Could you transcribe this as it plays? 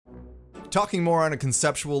Talking more on a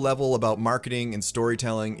conceptual level about marketing and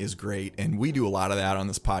storytelling is great, and we do a lot of that on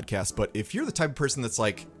this podcast. But if you're the type of person that's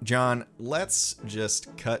like, John, let's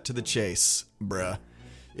just cut to the chase, bruh.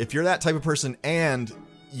 If you're that type of person and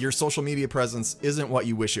your social media presence isn't what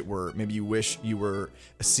you wish it were, maybe you wish you were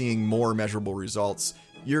seeing more measurable results,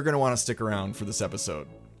 you're going to want to stick around for this episode.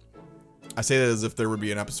 I say that as if there would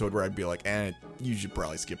be an episode where I'd be like, you should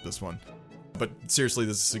probably skip this one. But seriously,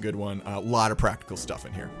 this is a good one. A lot of practical stuff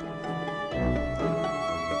in here.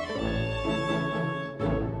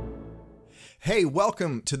 Hey,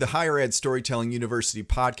 welcome to the Higher Ed Storytelling University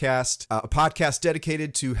podcast, a podcast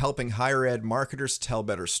dedicated to helping higher ed marketers tell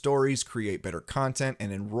better stories, create better content,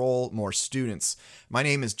 and enroll more students. My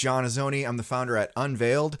name is John Azzoni. I'm the founder at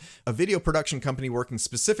Unveiled, a video production company working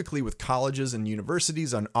specifically with colleges and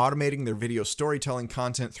universities on automating their video storytelling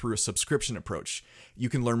content through a subscription approach. You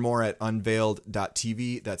can learn more at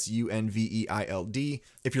unveiled.tv. That's UNVEILD.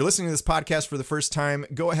 If you're listening to this podcast for the first time,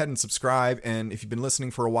 go ahead and subscribe. And if you've been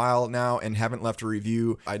listening for a while now and haven't left a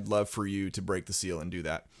review, I'd love for you to break the seal and do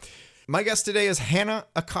that. My guest today is Hannah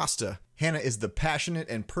Acosta. Hannah is the passionate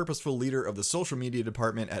and purposeful leader of the social media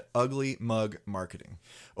department at Ugly Mug Marketing.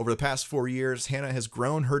 Over the past 4 years, Hannah has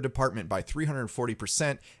grown her department by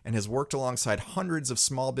 340% and has worked alongside hundreds of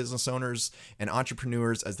small business owners and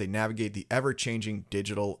entrepreneurs as they navigate the ever-changing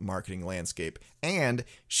digital marketing landscape. And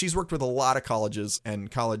she's worked with a lot of colleges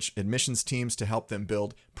and college admissions teams to help them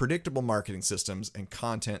build predictable marketing systems and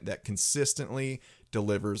content that consistently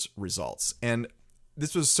delivers results. And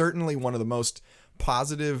this was certainly one of the most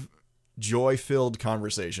positive, joy-filled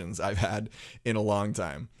conversations I've had in a long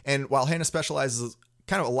time. And while Hannah specializes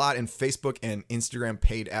kind of a lot in Facebook and Instagram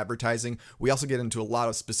paid advertising, we also get into a lot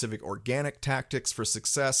of specific organic tactics for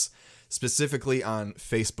success, specifically on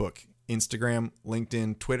Facebook, Instagram,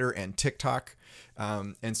 LinkedIn, Twitter, and TikTok.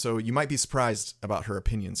 And so you might be surprised about her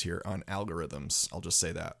opinions here on algorithms. I'll just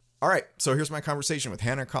say that. All right, so here's my conversation with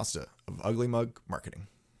Hannah Acosta of Ugly Mug Marketing.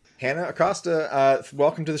 Hannah Acosta,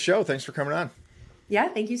 welcome to the show. Thanks for coming on. Yeah,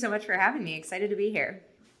 thank you so much for having me. Excited to be here.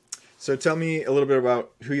 So tell me a little bit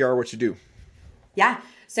about who you are, what you do. Yeah,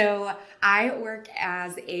 so I work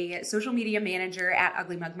as a social media manager at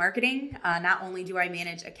Ugly Mug Marketing. Not only do I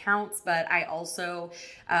manage accounts, but I also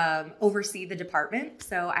oversee the department.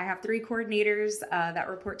 So I have 3 coordinators that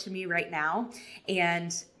report to me right now,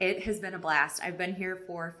 and it has been a blast. I've been here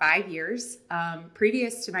for 5 years.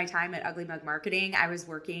 Previous to my time at Ugly Mug Marketing, I was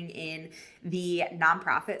working in the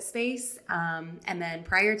nonprofit space. And then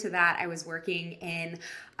prior to that, I was working in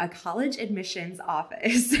a college admissions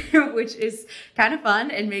office, which is kind of fun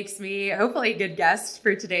and makes me hopefully a good guest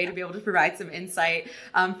for today to be able to provide some insight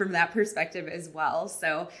from that perspective as well.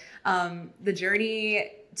 So the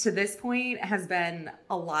journey to this point has been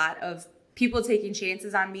a lot of people taking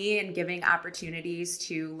chances on me and giving opportunities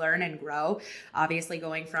to learn and grow. Obviously,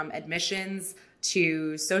 going from admissions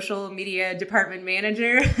to social media department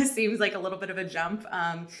manager seems like a little bit of a jump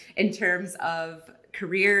in terms of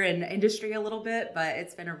career and industry a little bit, but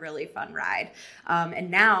it's been a really fun ride. And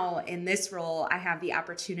now in this role, I have the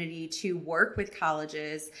opportunity to work with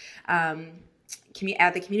colleges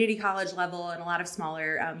at the community college level and a lot of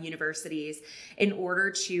smaller universities in order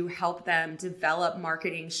to help them develop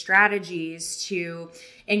marketing strategies to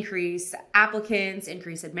increase applicants,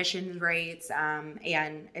 increase admission rates,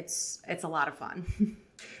 and it's a lot of fun.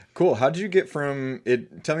 Cool. How did you get from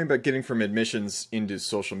it? Tell me about getting from admissions into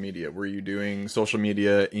social media. Were you doing social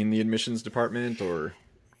media in the admissions department or?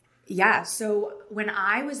 Yeah. So when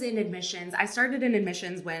I was in admissions, I started in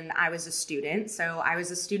admissions when I was a student. So I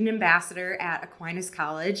was a student ambassador at Aquinas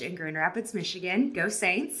College in Grand Rapids, Michigan. Go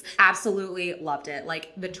Saints. Absolutely loved it.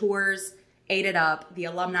 Like the tours, ate it up. The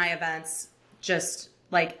alumni events, just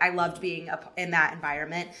like I loved being up in that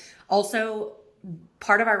environment. Also,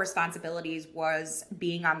 part of our responsibilities was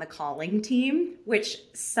being on the calling team, which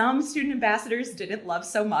some student ambassadors didn't love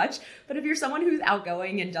so much. But if you're someone who's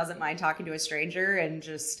outgoing and doesn't mind talking to a stranger and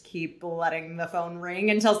just keep letting the phone ring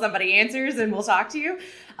until somebody answers and will talk to you,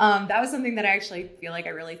 that was something that I actually feel like I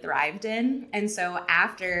really thrived in. And so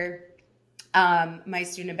after my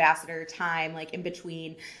student ambassador time, like in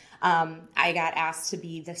between, I got asked to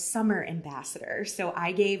be the summer ambassador. So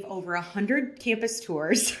I gave over 100 campus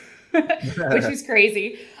tours. Which is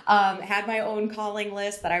crazy. Had my own calling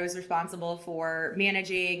list that I was responsible for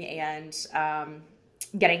managing and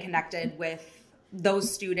getting connected with those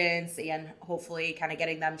students and hopefully kind of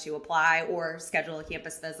getting them to apply or schedule a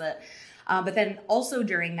campus visit. But then also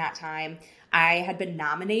during that time, I had been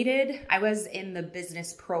nominated. I was in the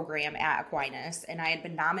business program at Aquinas, and I had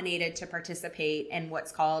been nominated to participate in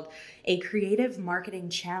what's called a creative marketing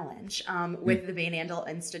challenge with the Van Andel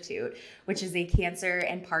Institute, which is a cancer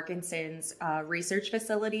and Parkinson's research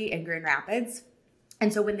facility in Grand Rapids.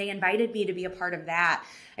 And so when they invited me to be a part of that,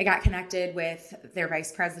 I got connected with their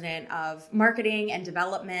vice president of marketing and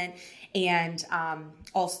development, and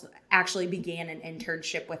also actually began an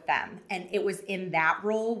internship with them. And it was in that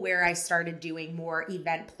role where I started doing more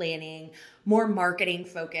event planning, more marketing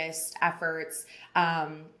focused efforts,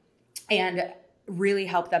 and really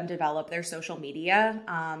helped them develop their social media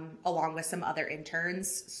along with some other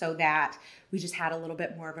interns, so that we just had a little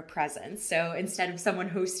bit more of a presence. So instead of someone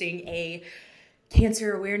hosting a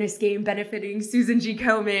cancer awareness game benefiting Susan G.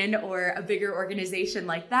 Komen or a bigger organization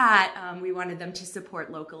like that, we wanted them to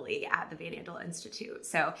support locally at the Van Andel Institute.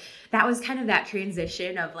 So that was kind of that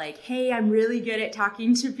transition of like, hey, I'm really good at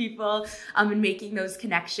talking to people and making those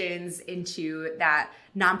connections into that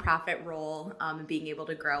nonprofit role, and being able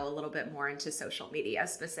to grow a little bit more into social media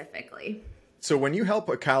specifically. So when you help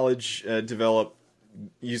a college develop,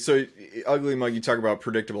 Ugly Mug, you talk about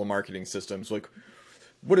predictable marketing systems. Like,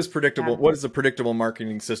 what is predictable? What is a predictable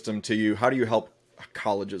marketing system to you? How do you help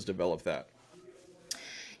colleges develop that?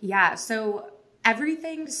 Yeah, so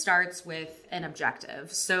everything starts with an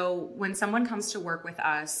objective. So when someone comes to work with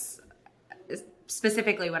us,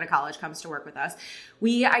 specifically when a college comes to work with us,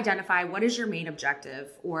 we identify what is your main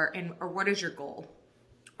objective or what is your goal.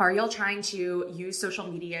 Are y'all trying to use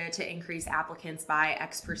social media to increase applicants by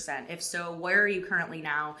X%? If so, where are you currently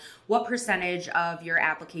now? What percentage of your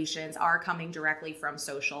applications are coming directly from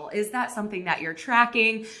social? Is that something that you're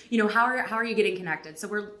tracking? How are you getting connected? So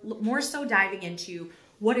we're more so diving into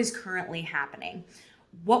what is currently happening.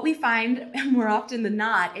 What we find more often than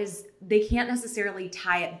not is they can't necessarily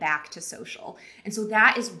tie it back to social. And so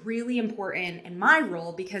that is really important in my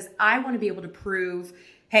role, because I want to be able to prove,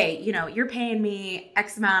 hey, you're paying me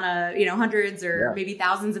X amount of, hundreds or maybe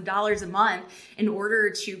thousands of dollars a month in order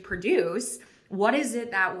to produce. What is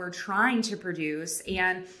it that we're trying to produce?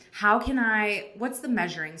 And what's the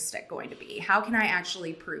measuring stick going to be? How can I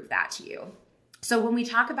actually prove that to you? So when we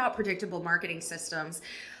talk about predictable marketing systems,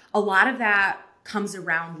 a lot of that comes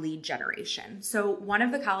around lead generation. So one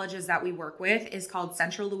of the colleges that we work with is called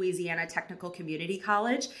Central Louisiana Technical Community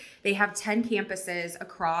College. They have 10 campuses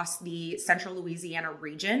across the Central Louisiana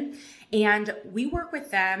region, and we work with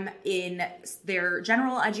them in their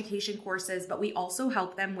general education courses, but we also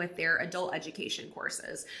help them with their adult education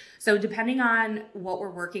courses. So depending on what we're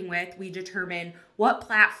working with, we determine what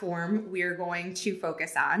platform we're going to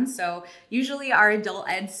focus on. So usually our adult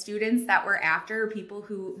ed students that we're after are people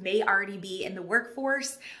who may already be in the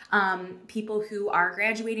workforce, people who are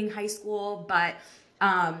graduating high school, but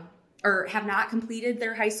or have not completed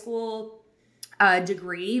their high school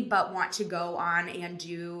degree, but want to go on and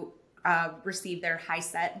receive their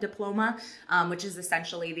HiSET diploma, which is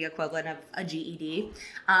essentially the equivalent of a GED.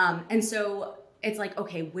 And so it's like,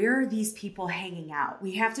 okay, where are these people hanging out?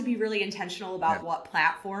 We have to be really intentional about what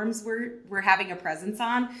platforms we're having a presence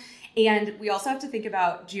on. And we also have to think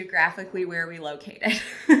about geographically where we located,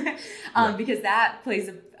 because that plays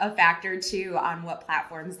a factor too on what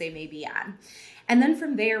platforms they may be on. And then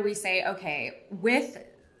from there, we say, okay, with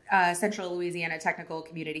Central Louisiana Technical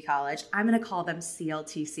Community College, I'm going to call them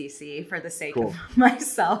CLTCC for the sake of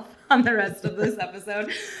myself on the rest of this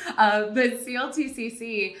episode. But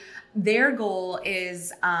CLTCC, their goal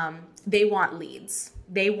is they want leads.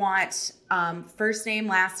 They want first name,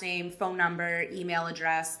 last name, phone number, email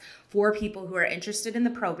address for people who are interested in the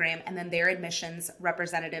program, and then their admissions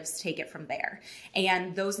representatives take it from there.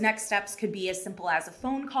 And those next steps could be as simple as a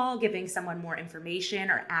phone call, giving someone more information,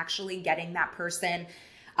 or actually getting that person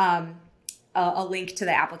a link to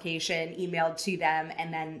the application emailed to them,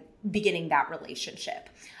 and then beginning that relationship.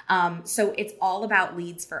 So it's all about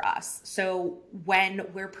leads for us. So when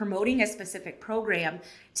we're promoting a specific program,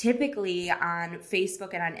 typically on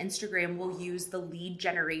Facebook and on Instagram, we'll use the lead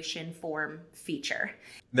generation form feature.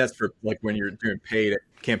 That's for like when you're doing paid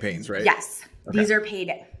campaigns, right? Yes. Okay. These are paid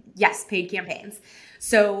campaigns.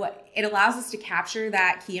 So it allows us to capture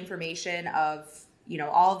that key information of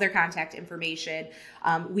all of their contact information.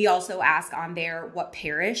 We also ask on there what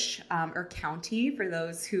parish or county, for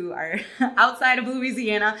those who are outside of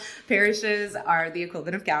Louisiana, parishes are the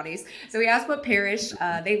equivalent of counties. So we ask what parish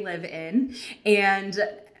they live in. And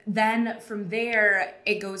then from there,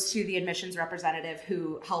 it goes to the admissions representative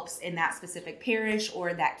who helps in that specific parish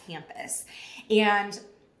or that campus. And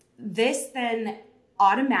this then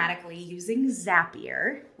automatically, using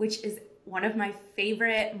Zapier, which is one of my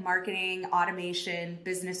favorite marketing automation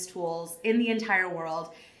business tools in the entire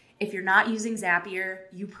world, if you're not using Zapier,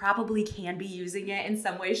 you probably can be using it in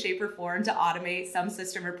some way, shape, or form to automate some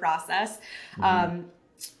system or process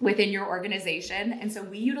within your organization. And so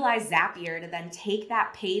we utilize Zapier to then take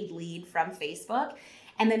that paid lead from Facebook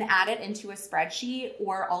and then add it into a spreadsheet,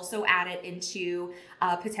 or also add it into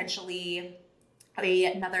potentially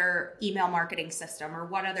another email marketing system, or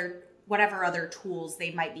whatever other tools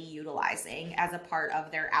they might be utilizing as a part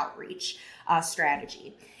of their outreach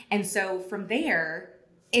strategy. And so from there,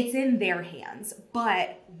 it's in their hands,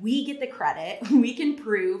 but we get the credit. We can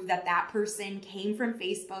prove that that person came from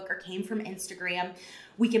Facebook or came from Instagram.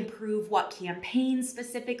 We can prove what campaign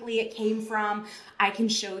specifically it came from. I can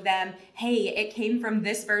show them, hey, it came from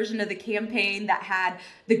this version of the campaign that had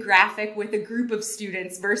the graphic with a group of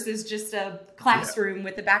students versus just a classroom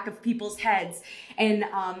with the back of people's heads. And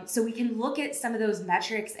so we can look at some of those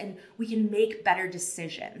metrics and we can make better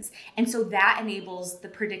decisions. And so that enables the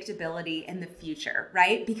predictability in the future,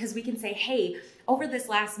 right? Because we can say, hey, over this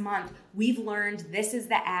last month, we've learned this is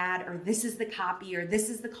the ad, or this is the copy, or this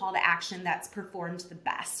is the call to action that's performed the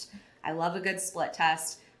best. I love a good split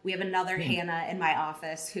test. We have another Hannah in my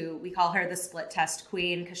office who we call her the split test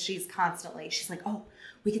queen, because she's like, oh,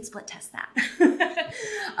 we could split test that.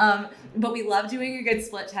 But we love doing a good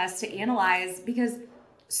split test to analyze, because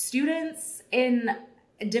students in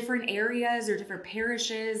different areas or different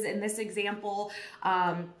parishes in this example,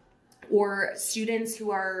 or students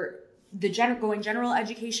who are going general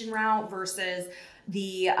education route versus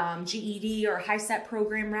the GED or high set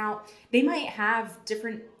program route, they might have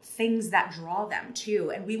different things that draw them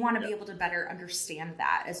too. And we want to be able to better understand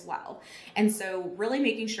that as well. And so really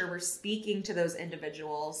making sure we're speaking to those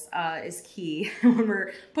individuals is key when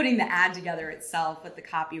we're putting the ad together itself, with the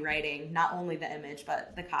copywriting, not only the image,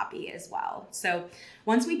 but the copy as well. So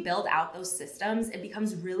once we build out those systems, it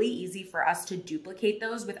becomes really easy for us to duplicate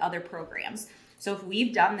those with other programs. So if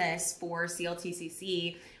we've done this for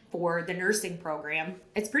CLTCC, for the nursing program,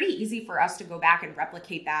 it's pretty easy for us to go back and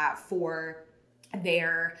replicate that for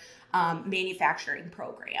their manufacturing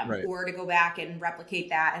program, right, or to go back and replicate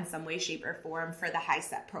that in some way, shape, or form for the high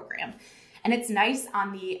set program. And it's nice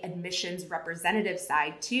on the admissions representative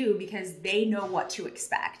side too, because they know what to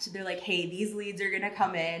expect. They're like, hey, these leads are going to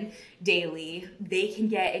come in daily. They can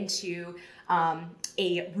get into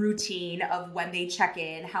a routine of when they check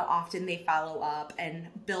in, how often they follow up, and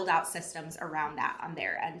build out systems around that on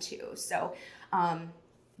their end too. So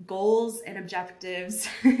goals and objectives,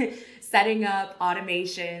 setting up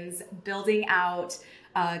automations, building out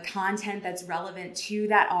content that's relevant to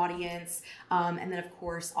that audience, and then of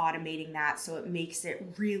course automating that so it makes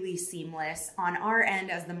it really seamless on our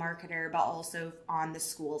end as the marketer, but also on the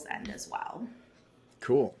school's end as well.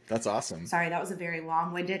 Cool. That's awesome. Sorry, that was a very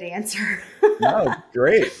long-winded answer. No,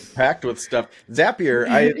 great. Packed with stuff.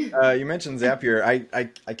 Zapier, you mentioned Zapier.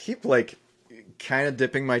 I keep like kind of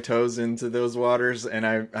dipping my toes into those waters, and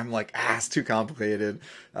I'm like, it's too complicated.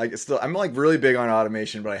 I'm like really big on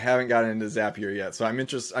automation, but I haven't gotten into Zapier yet. So I'm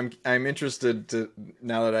interested to,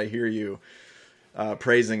 now that I hear you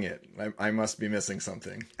praising it, I must be missing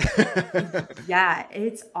something. Yeah,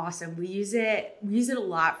 it's awesome. We use it a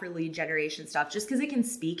lot for lead generation stuff, just because it can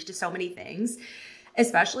speak to so many things,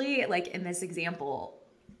 especially like in this example.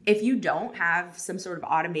 If you don't have some sort of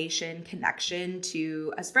automation connection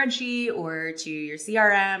to a spreadsheet or to your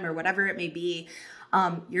CRM or whatever it may be,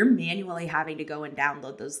 you're manually having to go and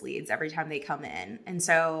download those leads every time they come in. And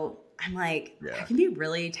so I'm like, that can be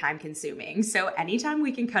really time consuming. So anytime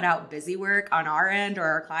we can cut out busy work on our end or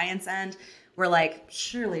our client's end, we're like,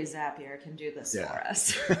 surely Zapier can do this for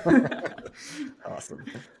us. Awesome.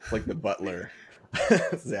 It's like the butler.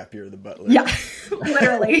 Zapier the butler. Yeah,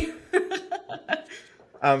 literally.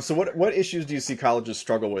 So what issues do you see colleges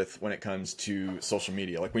struggle with when it comes to social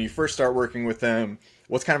media? Like when you first start working with them,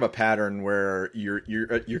 what's kind of a pattern where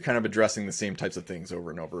you're kind of addressing the same types of things over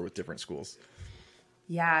and over with different schools?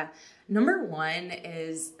 Yeah. Number one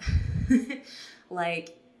is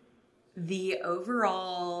like the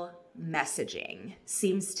overall messaging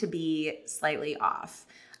seems to be slightly off.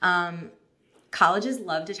 Colleges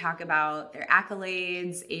love to talk about their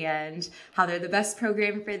accolades and how they're the best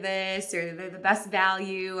program for this, or they're the best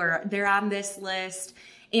value, or they're on this list.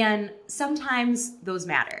 And sometimes those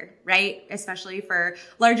matter, right? Especially for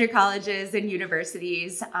larger colleges and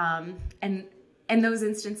universities. And in those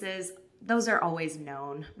instances, those are always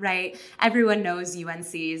known, right? Everyone knows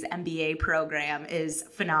UNC's MBA program is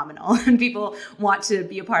phenomenal and people want to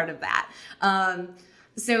be a part of that.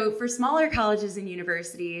 So for smaller colleges and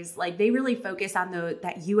universities, like they really focus on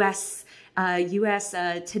that US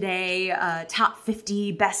Today top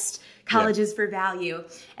 50 best colleges for value.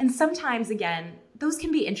 And sometimes, again, those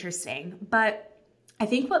can be interesting, but I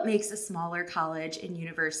think what makes a smaller college and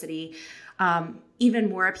university even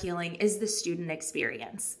more appealing is the student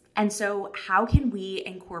experience. And so how can we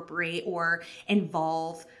incorporate or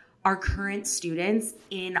involve our current students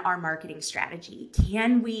in our marketing strategy?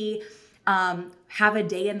 Can we have a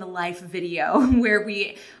day in the life video where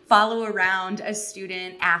we follow around a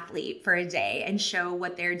student athlete for a day and show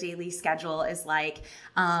what their daily schedule is like?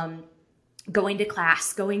 Going to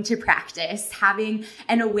class, going to practice, having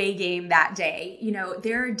an away game that day. You know,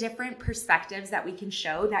 there are different perspectives that we can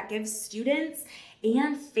show that gives students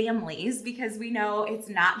and families, because we know it's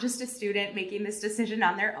not just a student making this decision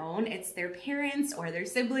on their own, it's their parents or their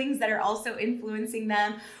siblings that are also influencing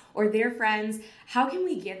them, or their friends. How can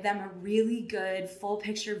we give them a really good full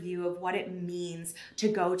picture view of what it means to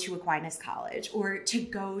go to Aquinas College or to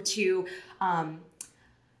go to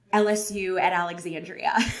LSU at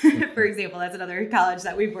Alexandria, for example? That's another college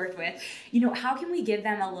that we've worked with. You know, how can we give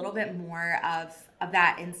them a little bit more of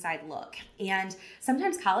that inside look? And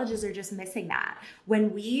sometimes colleges are just missing that.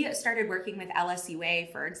 When we started working with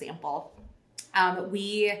LSUA, for example,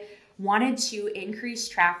 we wanted to increase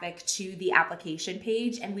traffic to the application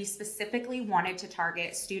page, and we specifically wanted to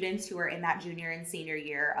target students who are in that junior and senior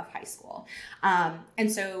year of high school.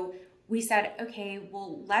 And so we said, okay,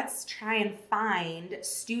 well, let's try and find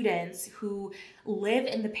students who live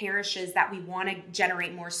in the parishes that we want to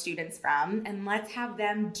generate more students from, and let's have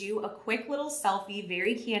them do a quick little selfie,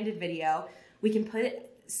 very candid video. We can put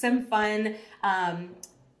some fun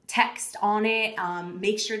text on it,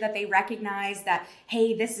 make sure that they recognize that,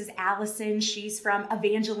 hey, this is Allison, she's from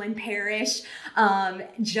Evangeline Parish,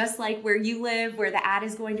 just like where you live, where the ad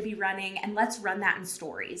is going to be running, and let's run that in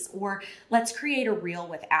stories. Or let's create a reel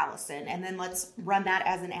with Allison, and then let's run that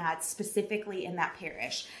as an ad specifically in that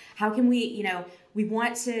parish. How can we, you know, we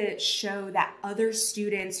want to show that other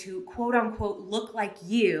students who quote unquote look like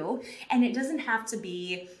you, and it doesn't have to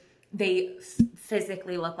be they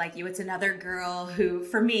physically look like you. It's another girl who,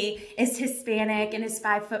 for me, is Hispanic and is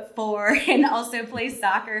 5'4" and also plays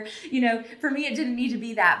soccer. You know, for me, it didn't need to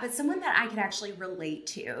be that, but someone that I could actually relate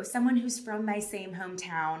to, someone who's from my same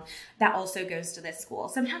hometown that also goes to this school.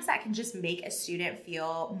 Sometimes that can just make a student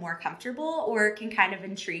feel more comfortable, or can kind of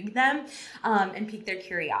intrigue them and pique their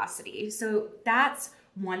curiosity. So that's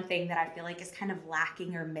one thing that I feel like is kind of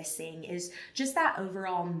lacking or missing, is just that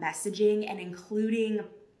overall messaging and including,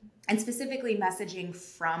 and specifically messaging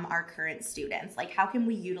from our current students. Like, how can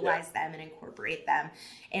we utilize them and incorporate them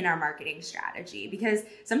in our marketing strategy? Because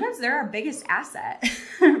sometimes they're our biggest asset,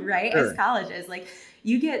 right? Sure. As colleges, like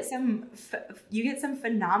you get some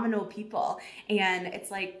phenomenal people, and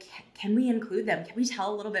it's like, can we include them? Can we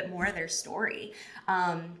tell a little bit more of their story?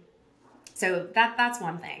 So that's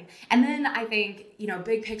one thing. And then I think, you know,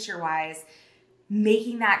 big picture wise,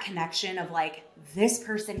 making that connection of like, this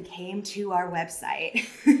person came to our website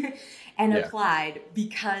and applied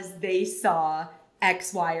because they saw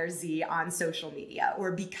X, Y, or Z on social media,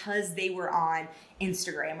 or because they were on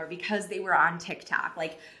Instagram, or because they were on TikTok.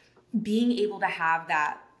 Like, being able to have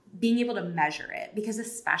that, being able to measure it, because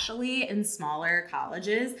especially in smaller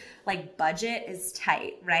colleges, like, budget is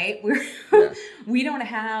tight, right? We don't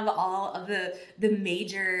have all of the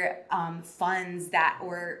major funds that,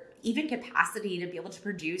 or even capacity to be able to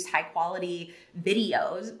produce high quality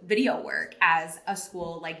video work as a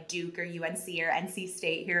school like Duke or UNC or NC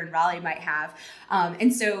State here in Raleigh might have.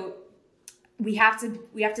 And so we have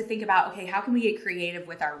to think about, okay, how can we get creative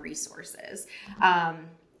with our resources?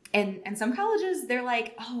 And some colleges, they're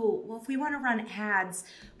like, oh, well, if we want to run ads,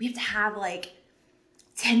 we have to have like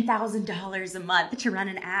 $10,000 a month to run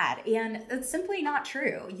an ad. And that's simply not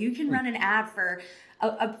true. You can run an ad for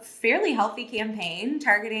a fairly healthy campaign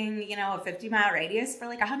targeting, you know, a 50-mile radius for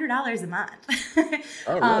like $100 a month.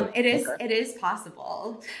 Oh, really? It is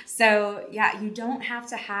possible. So yeah, you don't have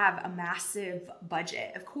to have a massive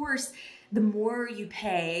budget. Of course, the more you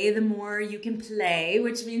pay, the more you can play,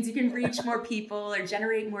 which means you can reach more people or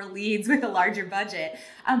generate more leads with a larger budget.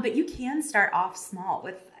 But you can start off small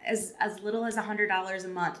with as little as $100 a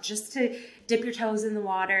month, just to dip your toes in the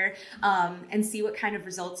water and see what kind of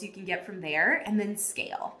results you can get from there, and then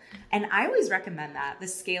scale. And I always recommend the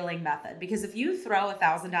scaling method, because if you throw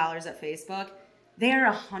 $1,000 at Facebook,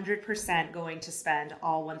 they're 100% going to spend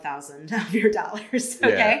all 1,000 of your dollars.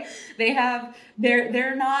 Okay. Yeah.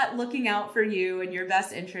 They're not looking out for you and your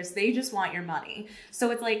best interest. They just want your money.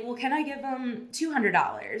 So it's like, well, can I give them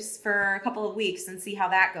 $200 for a couple of weeks and see how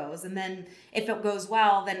that goes? And then if it goes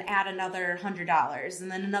well, then add another $100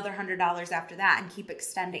 and then another $100 after that, and keep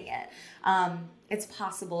extending it. It's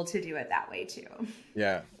possible to do it that way too.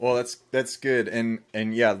 Yeah. Well, that's good. And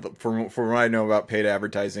yeah, from what I know about paid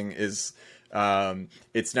advertising is,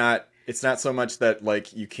 it's not it's not so much that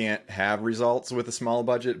like you can't have results with a small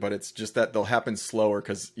budget, but it's just that they'll happen slower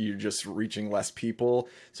because you're just reaching less people.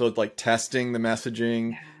 So it's like testing the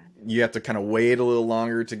messaging. You have to kind of wait a little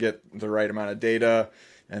longer to get the right amount of data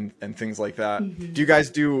and things like that. Mm-hmm. Do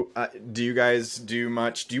you guys do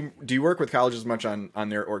much? Do you work with colleges much on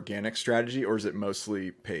their organic strategy, or is it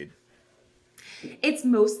mostly paid? It's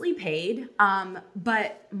mostly paid,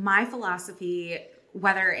 but my philosophy,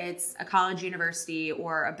 whether it's a college, university,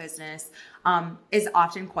 or a business, is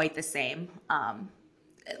often quite the same.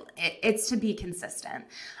 It's to be consistent.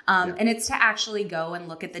 And it's to actually go and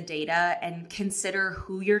look at the data and consider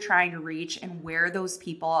who you're trying to reach and where those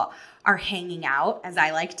people are hanging out, as I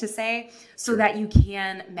like to say, so that you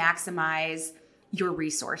can maximize your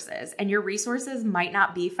resources. And your resources might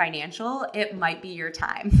not be financial. It might be your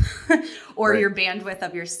time or your bandwidth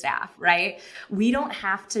of your staff, right? We don't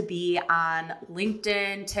have to be on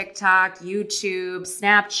LinkedIn, TikTok, YouTube,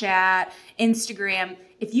 Snapchat, Instagram.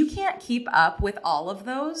 If you can't keep up with all of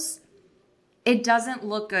those, it doesn't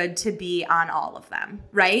look good to be on all of them,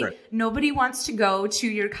 right? Nobody wants to go to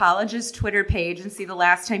your college's Twitter page and see the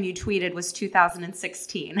last time you tweeted was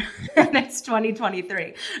 2016 and it's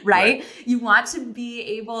 2023, right? You want to be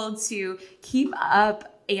able to keep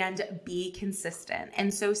up and be consistent.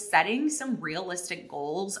 And so setting some realistic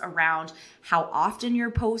goals around how often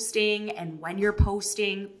you're posting and when you're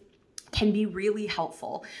posting can be really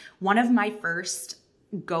helpful. One of my first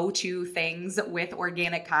go-to things with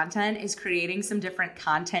organic content is creating some different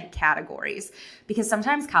content categories, because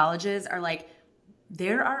sometimes colleges are like,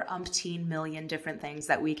 there are umpteen million different things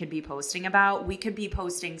that we could be posting about. We could be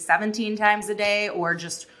posting 17 times a day or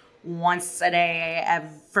just once a day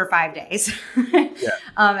for 5 days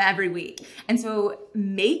every week. And so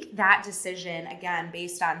make that decision, again,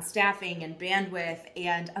 based on staffing and bandwidth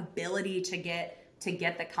and ability to get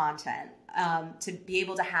the content. To be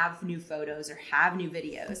able to have new photos or have new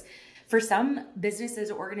videos. For some businesses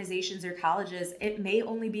or organizations or colleges, it may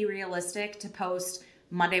only be realistic to post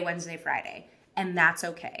Monday, Wednesday, Friday, and that's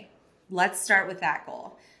okay. Let's start with that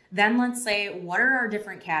goal. Then let's say, what are our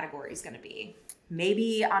different categories going to be?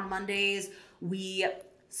 Maybe on Mondays, we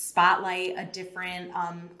spotlight a different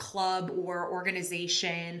club or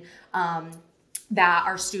organization that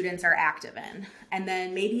our students are active in. And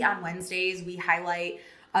then maybe on Wednesdays, we highlight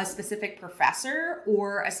a specific professor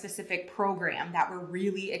or a specific program that we're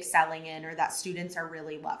really excelling in or that students are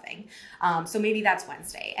really loving. So maybe that's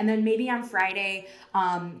Wednesday. And then maybe on Friday,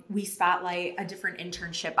 we spotlight a different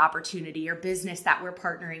internship opportunity or business that we're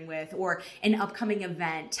partnering with or an upcoming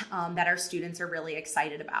event that our students are really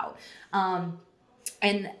excited about.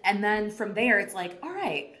 And then from there, it's like, all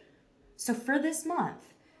right, so for this month,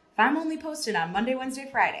 if I'm only posted on Monday, Wednesday,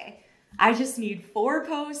 Friday, I just need 4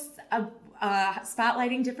 posts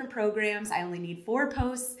spotlighting different programs. I only need 4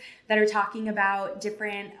 posts that are talking about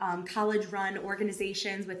different college-run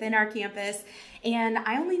organizations within our campus. And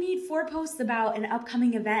I only need 4 posts about an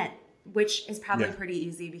upcoming event, which is probably pretty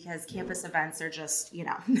easy because campus events are just,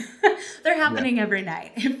 they're happening every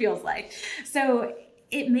night, it feels like. So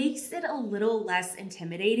it makes it a little less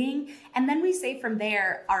intimidating. And then we say from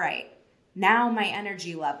there, all right, now my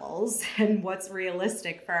energy levels and what's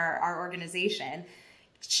realistic for our organization.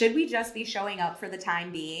 Should we just be showing up for the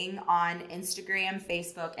time being on Instagram,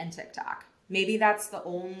 Facebook, and TikTok? Maybe that's the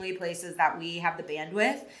only places that we have the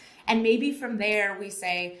bandwidth. And maybe from there we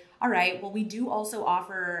say, all right, well, we do also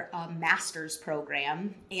offer a master's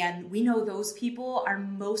program. And we know those people are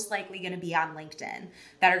most likely going to be on LinkedIn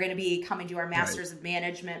that are going to be coming to our Master's of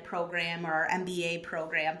Management program or our MBA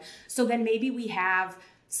program. So then maybe we have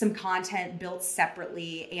some content built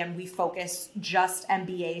separately and we focus just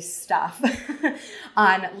MBA stuff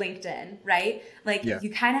on LinkedIn, right? Like you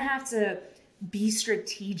kind of have to be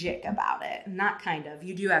strategic about it. Not kind of,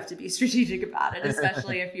 you do have to be strategic about it,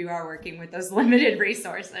 especially if you are working with those limited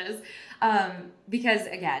resources. Because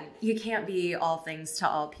again, you can't be all things to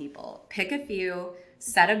all people. Pick a few,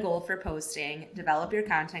 set a goal for posting, develop your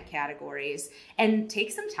content categories, and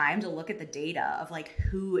take some time to look at the data of like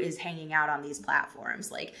who is hanging out on these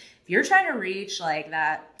platforms. Like if you're trying to reach like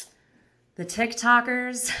the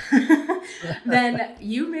TikTokers, then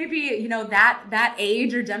you maybe, that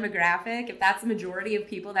age or demographic, if that's the majority of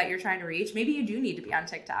people that you're trying to reach, maybe you do need to be on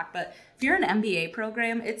TikTok. But if you're an MBA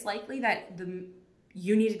program, it's likely that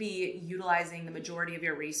you need to be utilizing the majority of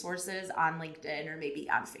your resources on LinkedIn or maybe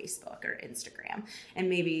on Facebook or Instagram, and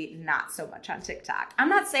maybe not so much on TikTok. I'm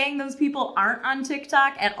not saying those people aren't on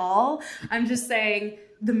TikTok at all. I'm just saying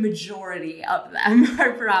the majority of them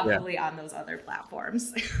are probably on those other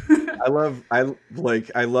platforms. I love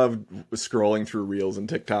scrolling through reels and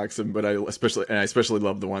TikToks, but I especially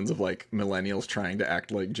love the ones of like millennials trying to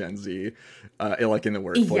act like Gen Z, like in the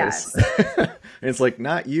workplace. Yes. And it's like,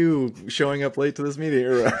 not you showing up late to this meeting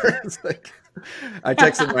or whatever. It's like, I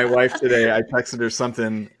texted my wife today. I texted her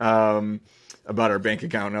something about our bank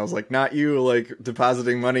account, and I was like, not you like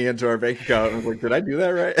depositing money into our bank account. And I was like, did I do that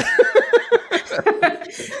right?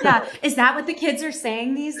 Yeah. Is that what the kids are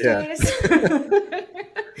saying these days?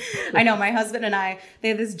 I know my husband and they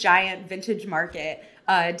have this giant vintage market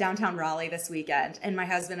downtown Raleigh this weekend. And my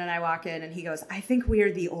husband and I walk in and he goes, I think we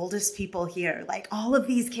are the oldest people here. Like all of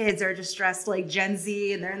these kids are just dressed like Gen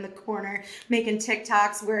Z and they're in the corner making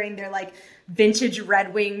TikToks wearing their like vintage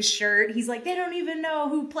Red Wings shirt. He's like, they don't even know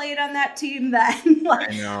who played on that team then.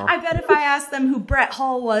 Like, I know. I bet if I asked them who Brett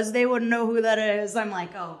Hull was, they wouldn't know who that is. I'm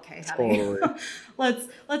like, oh, okay, honey. Totally.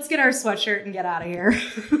 Let's get our sweatshirt and get out of here.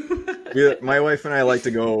 Yeah, my wife and I like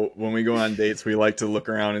to go, when we go on dates, we like to look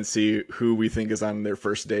around and see who we think is on their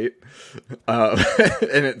first date.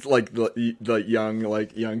 And it's like the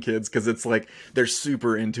young kids, because it's like they're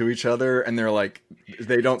super into each other and they're like,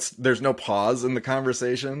 there's no pause in the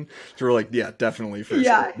conversation. So we're like, yeah, definitely first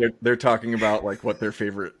date. They're talking about like what their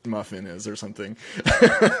favorite muffin is or something.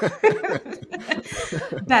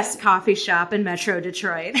 Best coffee shop in Metro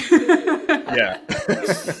Detroit. Yeah.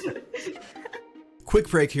 Quick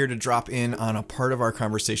break here to drop in on a part of our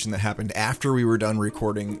conversation that happened after we were done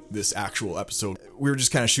recording this actual episode. We were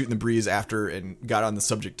just kind of shooting the breeze after and got on the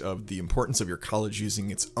subject of the importance of your college using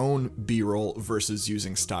its own B-roll versus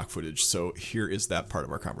using stock footage. So here is that part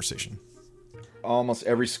of our conversation. Almost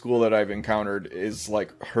every school that I've encountered is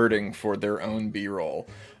like hurting for their own B-roll,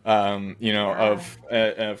 of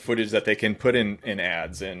footage that they can put in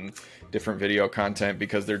ads and different video content,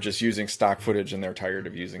 because they're just using stock footage and they're tired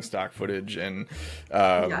of using stock footage. And,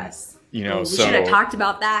 we should have talked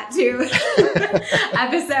about that too.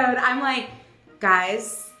 Episode. I'm like,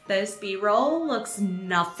 guys, this B-roll looks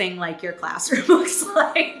nothing like your classroom looks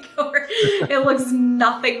like, or it looks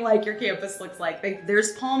nothing like your campus looks like.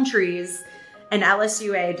 There's palm trees. And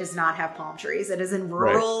LSUA does not have palm trees. It is in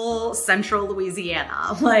rural central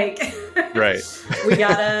Louisiana. Like, right. we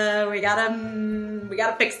gotta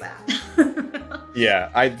fix that. Yeah,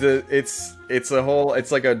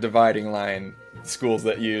 it's like a dividing line. Schools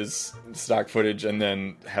that use stock footage and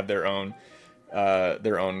then have their own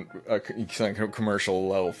commercial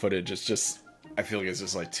level footage. It's just, I feel like it's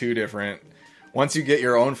just like two different. Once you get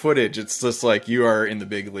your own footage, it's just like you are in the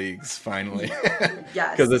big leagues finally.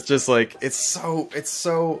 Yes. Because it's just like it's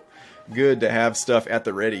so good to have stuff at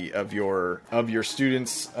the ready of your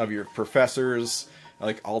students, of your professors,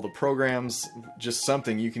 like all the programs. Just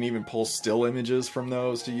something you can even pull still images from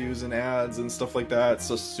those to use in ads and stuff like that. It's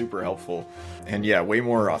just super helpful, and way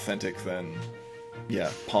more authentic than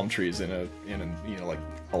palm trees in a like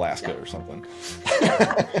Alaska or something.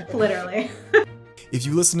 Literally. If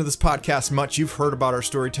you listen to this podcast much, you've heard about our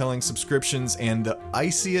storytelling subscriptions, and the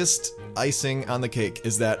icing on the cake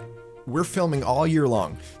is that we're filming all year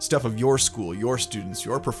long stuff of your school, your students,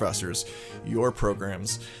 your professors, your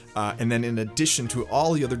programs. And then in addition to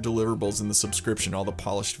all the other deliverables in the subscription, all the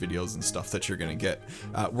polished videos and stuff that you're going to get,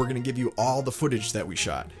 we're going to give you all the footage that we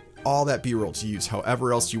shot. All that B-roll to use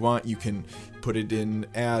however else you want. You can put it in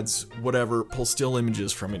ads, whatever, pull still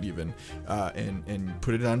images from it even, and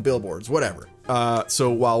put it on billboards, whatever.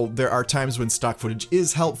 So while there are times when stock footage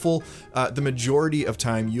is helpful, the majority of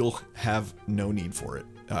time you'll have no need for it.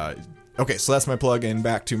 Okay, so that's my plug, and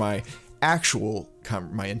back to my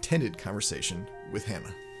my intended conversation with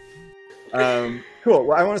Hannah. Cool.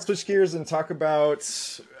 Well, I want to switch gears and talk about,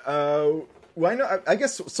 I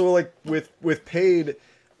guess, so like with paid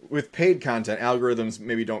content, algorithms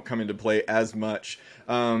maybe don't come into play as much.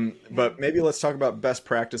 But maybe let's talk about best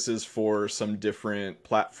practices for some different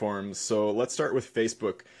platforms. So let's start with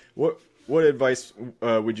Facebook. What advice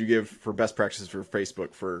would you give for best practices for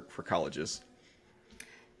Facebook for colleges?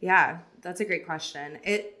 Yeah, that's a great question.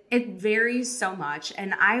 It varies so much,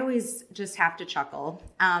 and I always just have to chuckle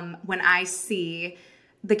when I see.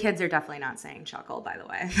 The kids are definitely not saying chuckle, by the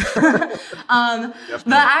way.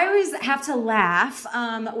 But I always have to laugh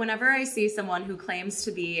whenever I see someone who claims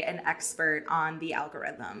to be an expert on the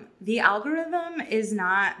algorithm. The algorithm is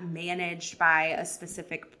not managed by a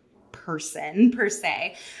specific person per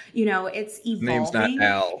se. It's evolving. Name's not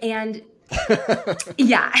Al. And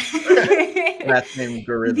yeah. Last name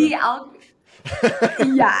Gorilla.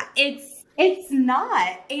 Yeah, it's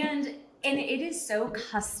not. And it is so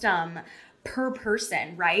custom per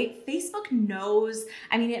person, right? Facebook knows,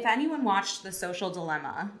 I mean, if anyone watched The Social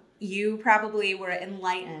Dilemma, you probably were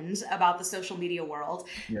enlightened about the social media world.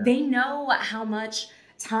 Yeah. They know how much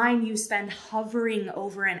time you spend hovering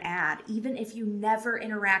over an ad, even if you never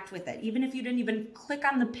interact with it, even if you didn't even click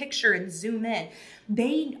on the picture and zoom in.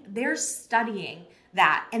 They're studying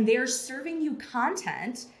that, and they're serving you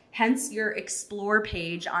content, hence your explore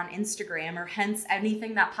page on Instagram, or hence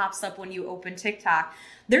anything that pops up when you open TikTok.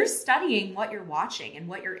 They're studying what you're watching and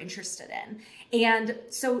what you're interested in. And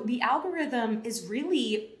so the algorithm is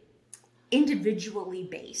really individually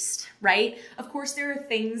based, right? Of course, there are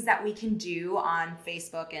things that we can do on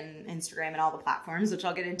Facebook and Instagram and all the platforms, which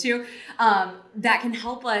I'll get into, that can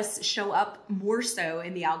help us show up more so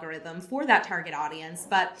in the algorithm for that target audience.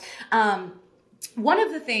 But one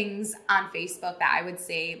of the things on Facebook that I would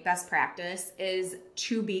say best practice is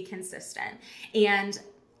to be consistent. And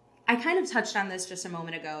I kind of touched on this just a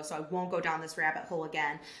moment ago, so I won't go down this rabbit hole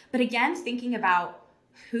again. But again, thinking about,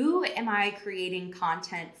 who am I creating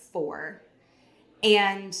content for?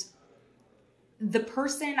 And the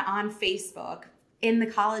person on Facebook, in the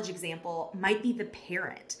college example, might be the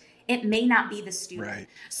parent. It may not be the student. Right.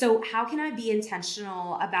 So how can I be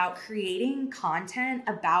intentional about creating content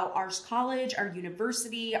about our college, our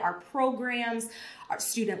university, our programs, our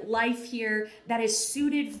student life here that is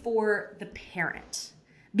suited for the parent?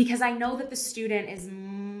 Because I know that the student is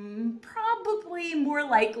probably more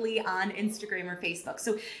likely on Instagram or Facebook.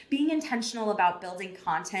 So being intentional about building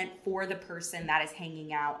content for the person that is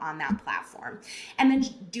hanging out on that platform, and then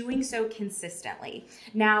doing so consistently.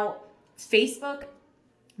 Now, Facebook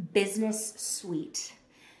Business Suite.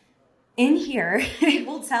 In here, it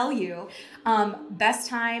will tell you best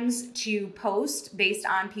times to post based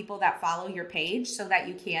on people that follow your page, so that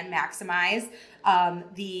you can maximize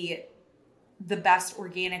the best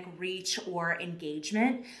organic reach or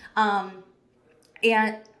engagement.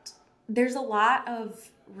 And there's a lot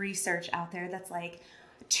of research out there that's like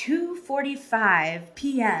 2:45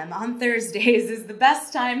 p.m. on Thursdays is the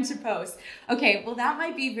best time to post. Okay, well, that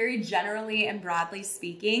might be very generally and broadly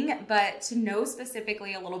speaking, but to know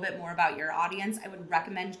specifically a little bit more about your audience, I would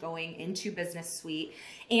recommend going into Business Suite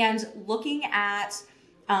and looking at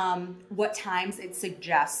what times it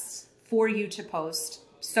suggests for you to post,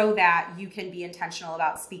 so that you can be intentional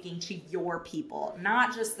about speaking to your people,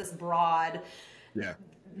 not just these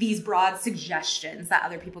broad suggestions that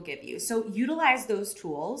other people give you. So utilize those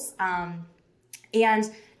tools,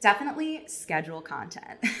 and definitely schedule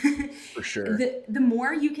content. For sure. The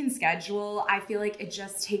more you can schedule, I feel like it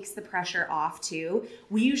just takes the pressure off too.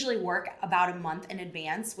 We usually work about a month in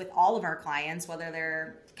advance with all of our clients, whether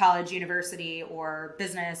they're college, university, or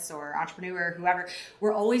business, or entrepreneur, whoever.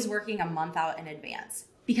 We're always working a month out in advance,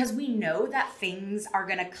 because we know that things are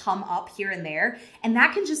going to come up here and there, and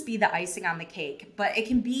that can just be the icing on the cake. But it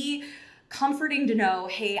can be comforting to know,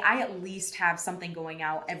 hey, I at least have something going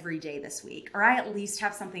out every day this week, or I at least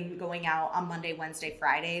have something going out on Monday, Wednesday,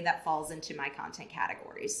 Friday that falls into my content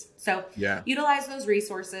categories. So utilize those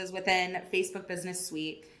resources within Facebook Business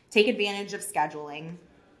Suite, take advantage of scheduling,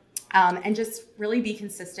 and just really be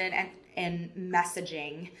consistent and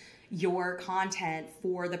messaging your content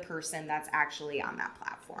for the person that's actually on that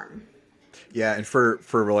platform. Yeah, and for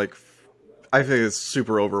like, I think it's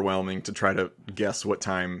super overwhelming to try to guess what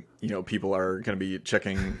time, people are going to be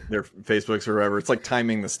checking their Facebooks or whatever. It's like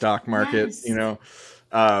timing the stock market,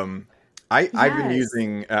 I've been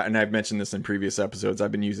using, and I've mentioned this in previous episodes,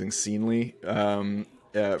 I've been using Scenery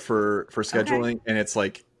for scheduling, and it's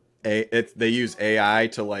like they use AI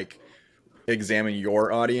to like examine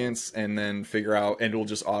your audience and then figure out, and it'll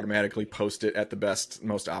just automatically post it at the best,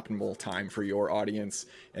 most optimal time for your audience,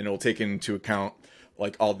 and it'll take into account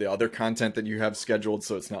like all the other content that you have scheduled,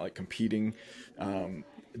 so it's not like competing.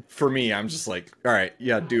 For me, I'm just like, all right,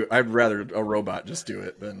 I'd rather a robot just do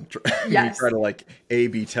it than try to like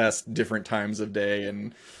A/B test different times of day.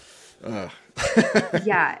 And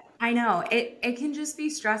yeah, I know it can just be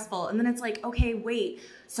stressful. And then it's like, okay, wait,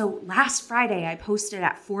 so last Friday I posted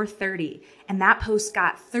at 4:30 and that post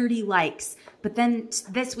got 30 likes, but then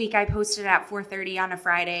this week I posted at 4:30 on a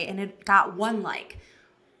Friday and it got 1 like.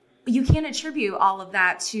 You can't attribute all of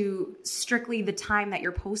that to strictly the time that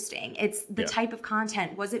you're posting. It's the type of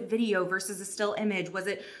content. Was it video versus a still image? Was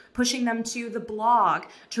it pushing them to the blog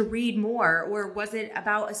to read more? Or was it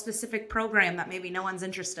about a specific program that maybe no one's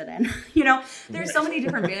interested in? There's so many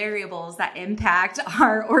different variables that impact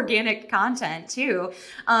our organic content too.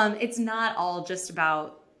 It's not all just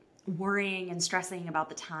about worrying and stressing about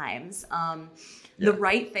the times. The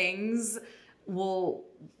right things will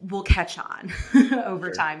catch on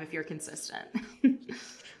over time if you're consistent.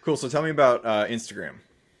 Cool. So tell me about Instagram.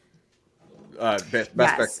 Best Yes.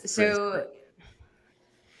 practice. So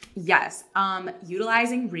yes,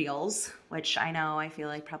 utilizing reels, which I feel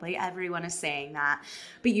like probably everyone is saying that,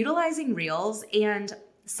 but utilizing reels and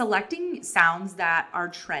selecting sounds that are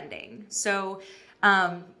trending. So,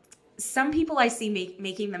 some people I see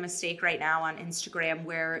making the mistake right now on Instagram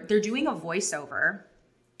where they're doing a voiceover,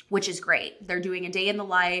 which is great. They're doing a day in the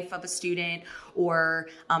life of a student, or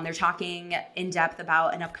they're talking in depth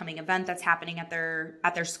about an upcoming event that's happening at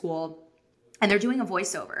their school, and they're doing a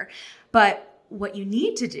voiceover. But what you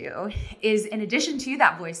need to do is, in addition to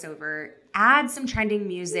that voiceover, add some trending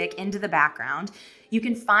music into the background. You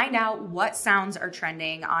can find out what sounds are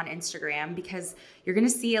trending on Instagram because you're going to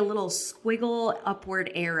see a little squiggle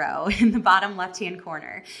upward arrow in the bottom left-hand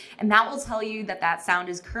corner. And that will tell you that that sound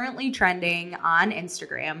is currently trending on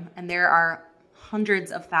Instagram. And there are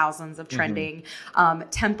hundreds of thousands of trending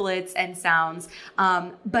templates and sounds.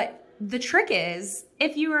 But the trick is,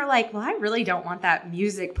 if you are like, well, I really don't want that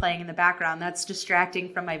music playing in the background, that's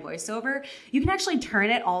distracting from my voiceover, you can actually turn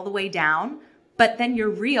it all the way down, but then your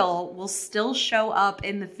reel will still show up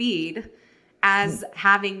in the feed as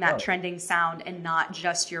having that trending sound and not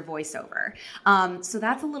just your voiceover. So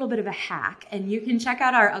that's a little bit of a hack. And you can check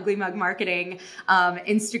out our Ugly Mug Marketing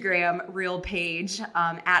Instagram reel page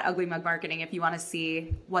at Ugly Mug Marketing if you want to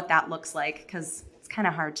see what that looks like, because kind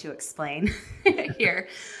of hard to explain here,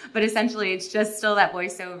 but essentially it's just still that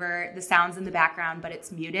voiceover, the sounds in the background, but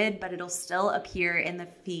it's muted, but it'll still appear in the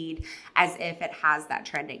feed as if it has that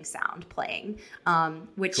trending sound playing,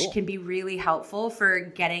 which can be really helpful for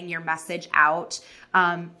getting your message out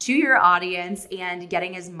to your audience and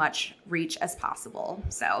getting as much reach as possible.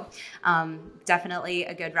 So definitely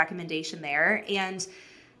a good recommendation there. And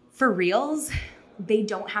for reels, they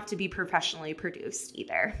don't have to be professionally produced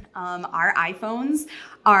either. Our iPhones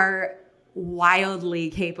are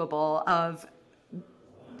wildly capable of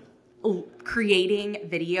creating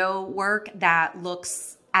video work that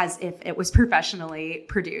looks as if it was professionally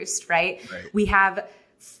produced, right? We have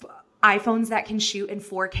iPhones that can shoot in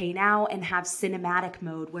 4K now and have cinematic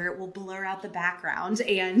mode where it will blur out the background,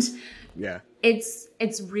 and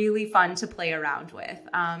it's really fun to play around with.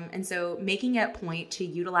 And so making it a point to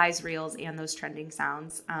utilize reels and those trending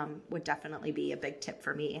sounds would definitely be a big tip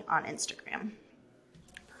for me on Instagram.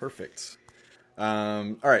 Perfect.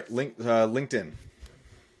 All right, LinkedIn.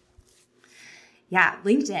 Yeah,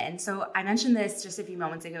 LinkedIn. So I mentioned this just a few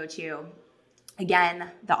moments ago too. Again,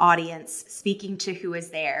 the audience, speaking to who is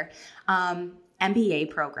there. MBA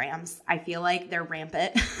programs, I feel like they're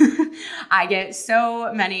rampant. I get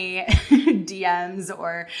so many DMs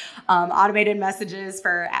or automated messages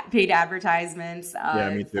for paid advertisements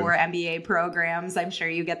for MBA programs. I'm sure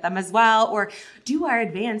you get them as well. Or do our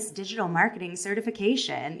advanced digital marketing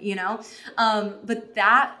certification, but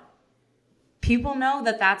that people know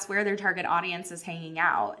that that's where their target audience is hanging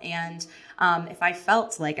out. And if I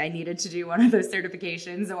felt like I needed to do one of those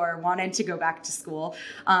certifications or wanted to go back to school,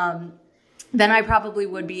 then I probably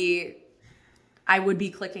would be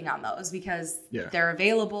clicking on those because they're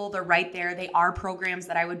available. They're right there. They are programs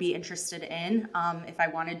that I would be interested in if I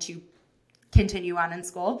wanted to continue on in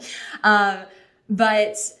school.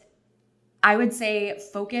 But I would say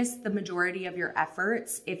focus the majority of your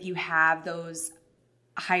efforts if you have those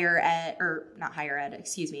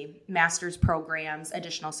master's programs,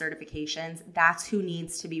 additional certifications. That's who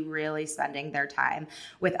needs to be really spending their time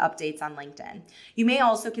with updates on LinkedIn. You may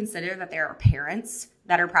also consider that there are parents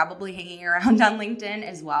that are probably hanging around on LinkedIn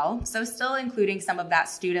as well. So still including some of that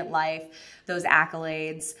student life, those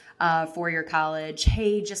accolades for your college.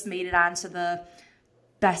 Hey, just made it onto the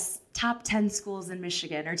best top 10 schools in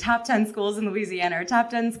Michigan or top 10 schools in Louisiana or top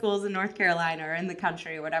 10 schools in North Carolina or in the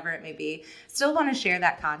country or whatever it may be. Still want to share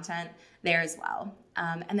that content there as well.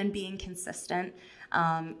 And then being consistent.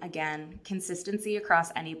 Again, consistency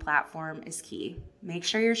across any platform is key. Make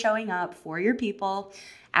sure you're showing up for your people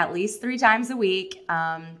at least 3 times a week.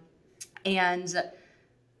 And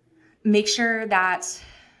make sure that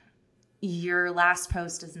your last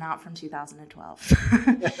post is not from 2012.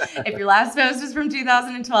 If your last post is from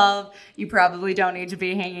 2012, you probably don't need to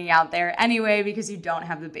be hanging out there anyway because you don't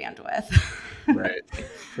have the bandwidth. Right,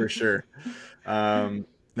 for sure. No,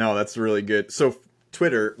 that's really good. So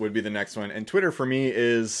Twitter would be the next one, and Twitter for me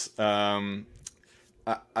is I'm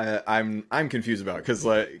confused about because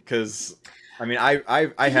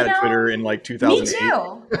I had Twitter in like 2008. Me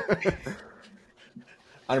too.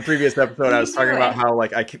 On a previous episode, I was talking about too. how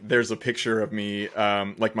like there's a picture of me,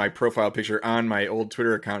 like my profile picture on my old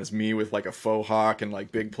Twitter account is me with like a faux hawk and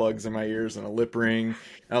like big plugs in my ears and a lip ring. And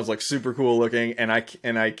I was like super cool looking, and I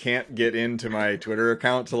can't get into my Twitter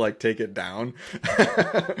account to like take it down.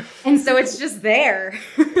 And so it's just there.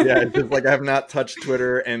 Yeah, it's just like I have not touched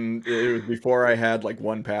Twitter, and it was before I had like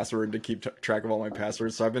one password to keep track of all my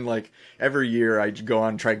passwords. So I've been like every year I go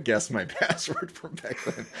on and try to guess my password from back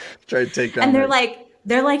then, try to take down. And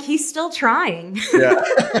they're like, he's still trying. Yeah.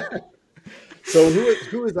 So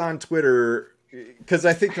who is on Twitter? Because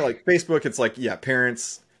I think like Facebook, it's like, yeah,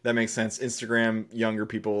 parents, that makes sense. Instagram, younger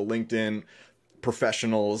people. LinkedIn,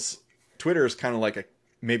 professionals. Twitter is kind of like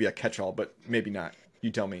maybe a catch-all, but maybe not. You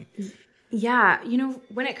tell me. Yeah,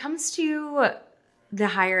 when it comes to the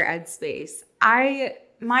higher ed space,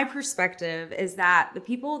 my perspective is that the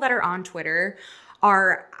people that are on Twitter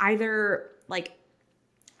are either like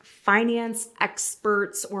finance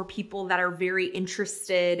experts or people that are very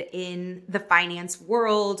interested in the finance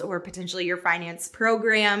world or potentially your finance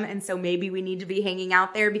program. And so maybe we need to be hanging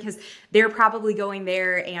out there because they're probably going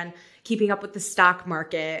there and keeping up with the stock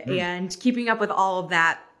market and keeping up with all of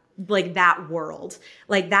that, like that world,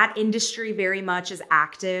 like that industry very much is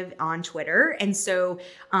active on Twitter. And so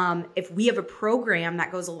if we have a program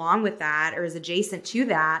that goes along with that or is adjacent to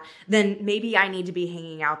that, then maybe I need to be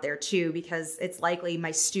hanging out there too, because it's likely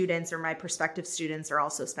my students or my prospective students are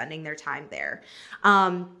also spending their time there.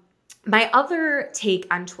 My other take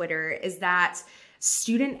on Twitter is that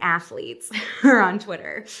student athletes are on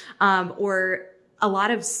Twitter, or a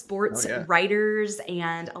lot of sports writers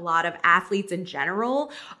and a lot of athletes in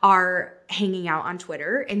general are hanging out on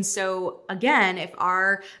Twitter. And so again, if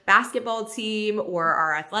our basketball team or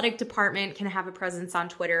our athletic department can have a presence on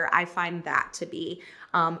Twitter, I find that to be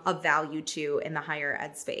of value too in the higher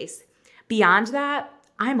ed space. Beyond that,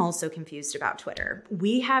 I'm also confused about Twitter.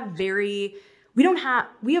 We have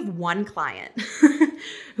one client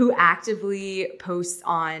who actively posts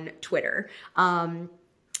on Twitter.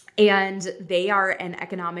 And they are an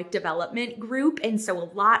economic development group. And so a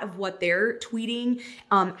lot of what they're tweeting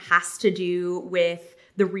has to do with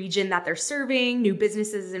the region that they're serving, new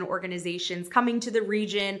businesses and organizations coming to the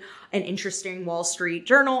region, an interesting Wall Street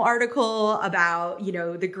Journal article about,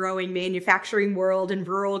 the growing manufacturing world in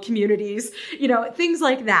rural communities, things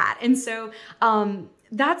like that. And so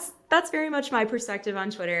that's very much my perspective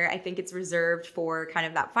on Twitter. I think it's reserved for kind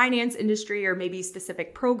of that finance industry or maybe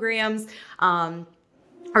specific programs.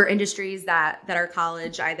 Or industries that our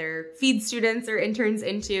college either feeds students or interns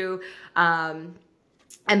into, and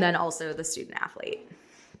then also the student athlete.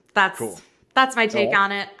 That's cool. That's my take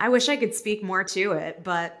on it. I wish I could speak more to it,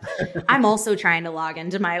 but I'm also trying to log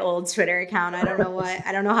into my old Twitter account. I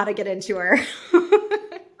don't know how to get into her.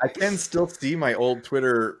 I can still see my old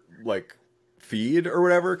Twitter like feed or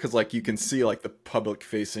whatever, because like you can see like the public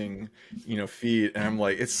facing feed, and I'm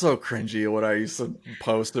like, it's so cringy what I used to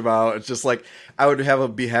post about. It's just like I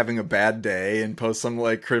would be having a bad day and post some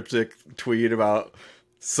like cryptic tweet about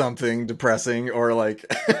something depressing or like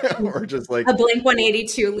or just like a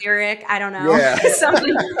Blink-182 lyric, I don't know. Yeah.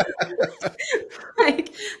 Something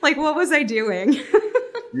like what was I doing?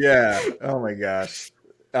 Yeah, oh my gosh.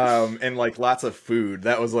 And like lots of food.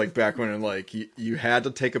 That was like back when like you had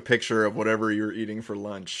to take a picture of whatever you were eating for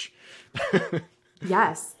lunch.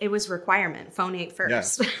 Yes, it was requirement. Phone ate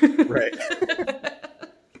first. Yeah, right.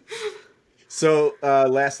 So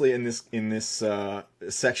lastly in this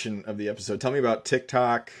section of the episode, tell me about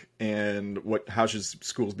TikTok and how should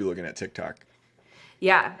schools be looking at TikTok?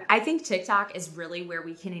 Yeah, I think TikTok is really where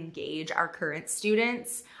we can engage our current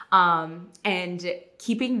students and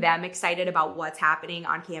keeping them excited about what's happening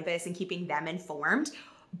on campus and keeping them informed.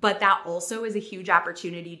 But that also is a huge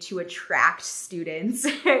opportunity to attract students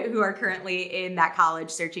who are currently in that college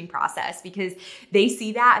searching process, because they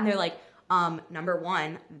see that and they're like, number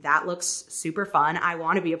one, that looks super fun. I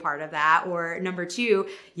want to be a part of that. Or number two,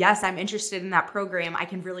 yes, I'm interested in that program. I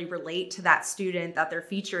can really relate to that student that they're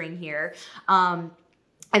featuring here.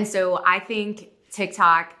 And so I think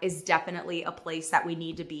TikTok is definitely a place that we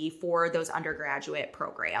need to be for those undergraduate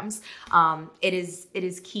programs. It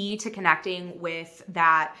is key to connecting with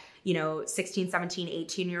that, 16, 17,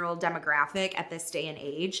 18-year-old demographic at this day and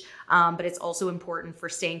age. But it's also important for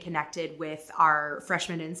staying connected with our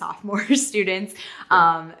freshmen and sophomore students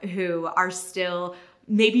who are still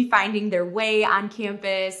maybe finding their way on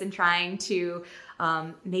campus and trying to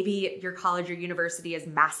maybe your college or university is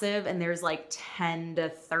massive and there's like 10 to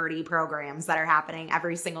 30 programs that are happening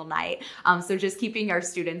every single night. So just keeping our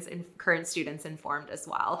students and current students informed as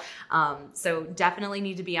well. So definitely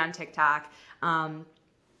need to be on TikTok.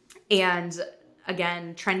 And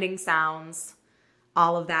again, trending sounds,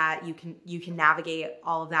 all of that. You can navigate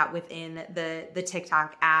all of that within the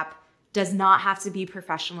TikTok app. Does not have to be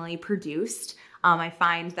professionally produced. I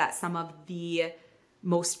find that some of the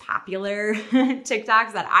most popular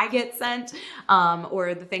TikToks that I get sent,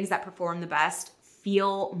 or the things that perform the best,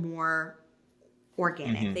 feel more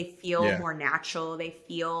organic. They feel more natural. They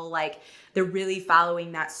feel like they're really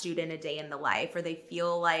following that student a day in the life, or they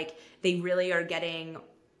feel like they really are getting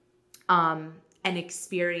an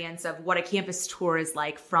experience of what a campus tour is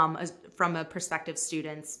like from a prospective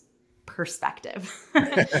student's perspective.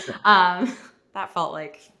 That felt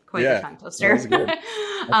like quite a tongue twister. That was good.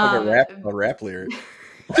 That's like a rap lyric.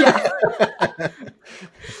 Yeah.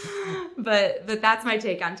 But that's my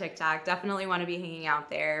take on TikTok. Definitely want to be hanging out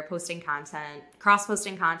there, posting content,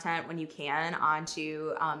 cross-posting content when you can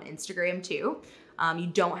onto Instagram too. You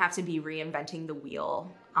don't have to be reinventing the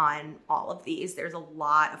wheel on all of these. There's a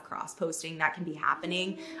lot of cross-posting that can be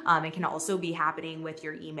happening. It can also be happening with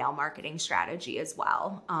your email marketing strategy as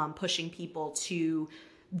well, pushing people to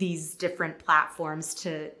these different platforms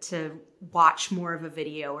to watch more of a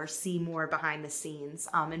video or see more behind the scenes,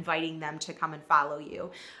 inviting them to come and follow you.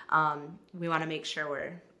 We want to make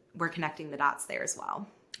sure we're connecting the dots there as well.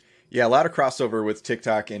 Yeah, a lot of crossover with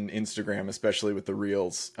TikTok and Instagram, especially with the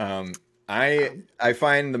Reels. I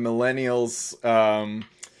find the millennials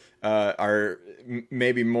are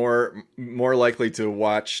maybe more likely to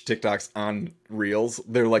watch TikToks on Reels.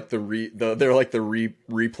 They're like the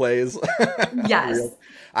replays. Yes. Reels.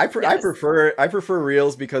 I prefer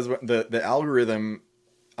Reels because the algorithm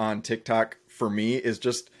on TikTok for me is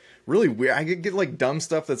just really weird. I get like dumb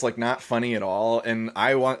stuff that's like not funny at all, and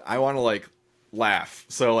I want to like laugh.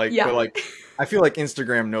 So like, but like I feel like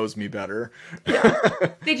Instagram knows me better. Yeah.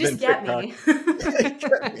 They just get me.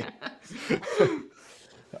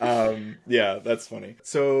 Yeah, that's funny.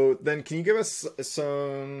 So then can you give us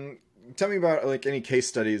tell me about like any case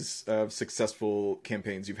studies of successful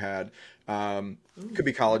campaigns you've had? Could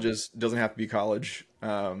be colleges, doesn't have to be college.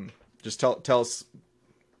 Just tell us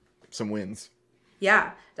some wins.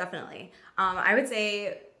 Yeah, definitely. I would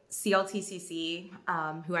say CLTCC,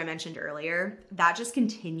 who I mentioned earlier, that just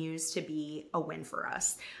continues to be a win for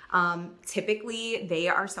us. Typically, they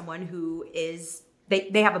are someone who is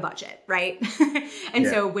they have a budget, right? And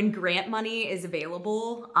so when grant money is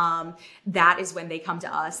available, that is when they come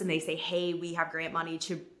to us and they say, hey, we have grant money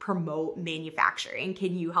to promote manufacturing.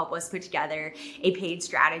 Can you help us put together a paid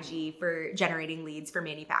strategy for generating leads for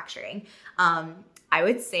manufacturing? I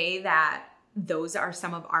would say that those are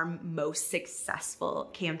some of our most successful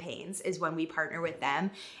campaigns, is when we partner with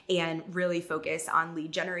them and really focus on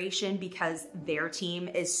lead generation, because their team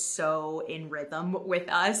is so in rhythm with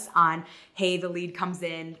us on, hey, the lead comes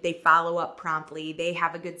in, they follow up promptly, they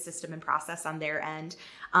have a good system and process on their end.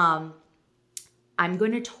 I'm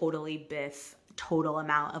going to totally biff total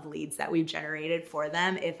amount of leads that we've generated for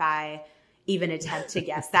them if I even attempt to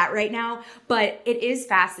guess that right now. But it is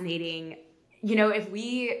fascinating. You know, if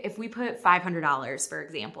we put $500, for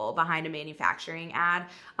example, behind a manufacturing ad,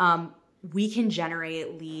 we can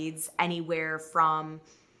generate leads anywhere from,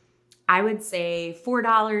 I would say,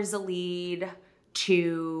 $4 a lead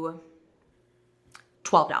to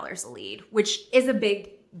 $12 a lead, which is a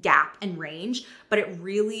big gap in range, but it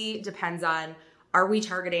really depends on, are we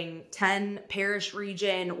targeting 10 parish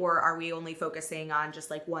region, or are we only focusing on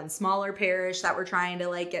just like one smaller parish that we're trying to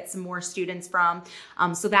like get some more students from?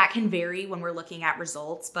 So that can vary when we're looking at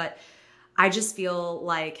results, but I just feel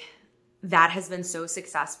like that has been so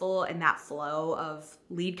successful, and that flow of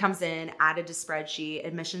lead comes in, added to spreadsheet,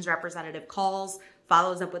 admissions representative calls,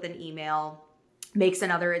 follows up with an email, makes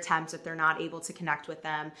another attempt if they're not able to connect with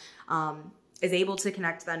them, is able to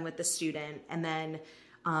connect then with the student, and then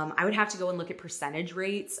I would have to go and look at percentage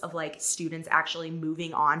rates of like students actually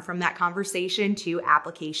moving on from that conversation to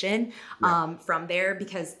application from there,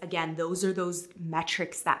 because again, those are those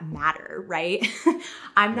metrics that matter, right?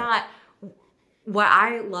 What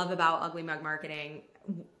I love about Ugly Mug Marketing,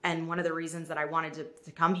 and one of the reasons that I wanted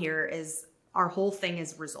to come here, is our whole thing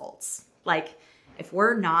is results. Like, if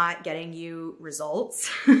we're not getting you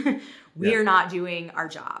results, we are not doing our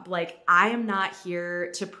job. Like, I am not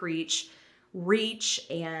here to preach reach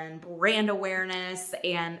and brand awareness,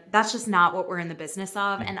 and that's just not what we're in the business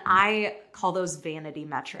of. And I call those vanity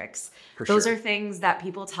metrics. Those are things that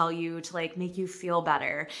people tell you to like make you feel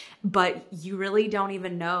better, but you really don't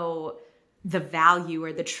even know the value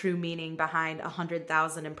or the true meaning behind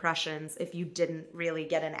 100,000 impressions if you didn't really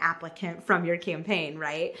get an applicant from your campaign,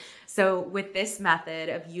 right? So with this method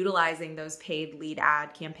of utilizing those paid lead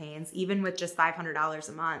ad campaigns, even with just $500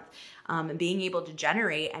 a month, and being able to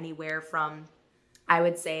generate anywhere from, I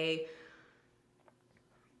would say,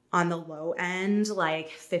 on the low end, like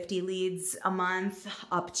 50 leads a month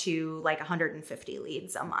up to like 150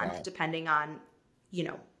 leads a month, Wow. depending on,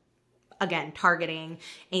 again, targeting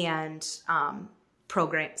and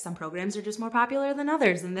some programs are just more popular than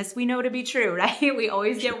others. And this we know to be true, right? We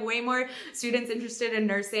always get way more students interested in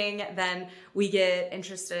nursing than we get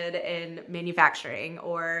interested in manufacturing.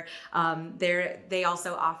 Or they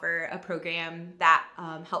also offer a program that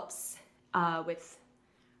helps with,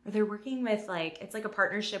 or they're working with it's like a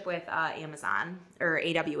partnership with Amazon or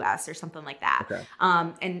AWS or something like that. Okay.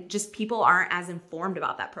 And just people aren't as informed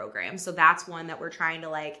about that program. So that's one that we're trying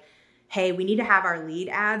to hey, we need to have our lead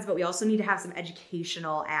ads, but we also need to have some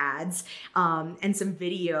educational ads and some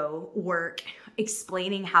video work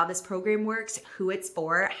explaining how this program works, who it's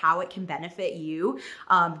for, how it can benefit you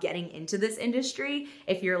getting into this industry.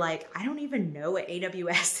 If you're like, I don't even know what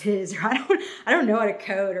AWS is, or I don't know how to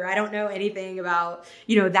code, or I don't know anything about,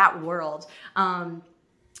 that world. And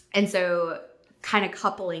so kind of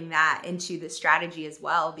coupling that into the strategy as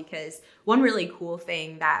well, because one really cool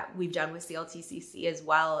thing that we've done with CLTCC as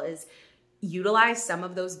well is utilize some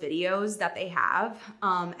of those videos that they have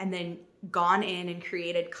and then gone in and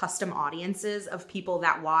created custom audiences of people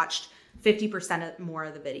that watched 50% more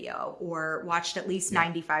of the video or watched at least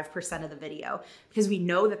 95% of the video, because we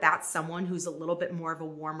know that that's someone who's a little bit more of a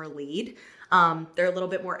warmer lead. They're a little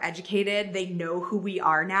bit more educated. They know who we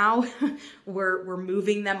are now. We're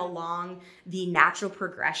moving them along the natural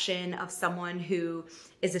progression of someone who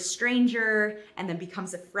is a stranger and then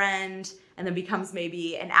becomes a friend and then becomes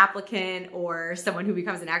maybe an applicant, or someone who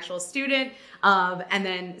becomes an actual student, and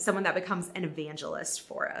then someone that becomes an evangelist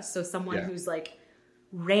for us. So someone who's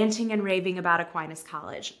ranting and raving about Aquinas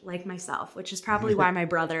College, like myself, which is probably why my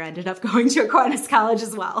brother ended up going to Aquinas College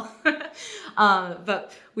as well.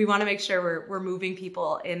 But we want to make sure we're moving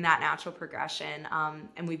people in that natural progression.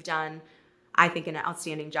 And we've done, I think, an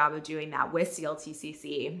outstanding job of doing that with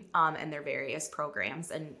CLTCC and their various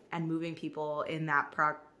programs, and moving people in that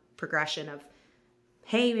progression of,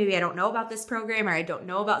 hey, maybe I don't know about this program, or I don't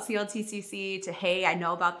know about CLTCC, to, hey, I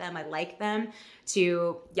know about them, I like them,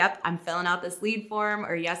 to, yep, I'm filling out this lead form,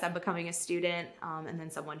 or yes, I'm becoming a student, and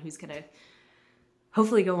then someone who's going to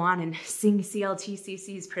hopefully go on and sing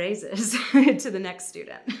CLTCC's praises to the next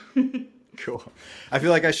student. Cool. I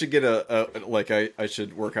feel like I should get I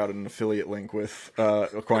should work out an affiliate link with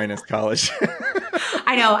Aquinas College.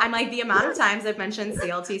 I know. I'm like, the amount of times I've mentioned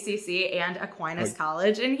CLTCC and Aquinas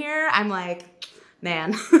College in here, I'm like,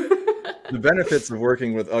 man. The benefits of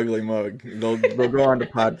working with Ugly Mug. They'll go on to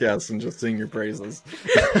podcasts and just sing your praises.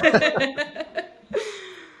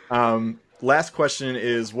 Last question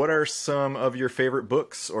is, what are some of your favorite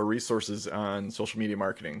books or resources on social media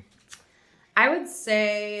marketing? I would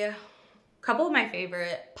say a couple of my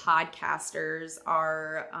favorite podcasters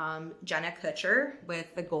are Jenna Kutcher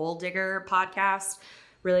with the Goal Digger podcast.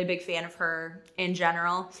 Really big fan of her in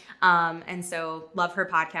general. And so love her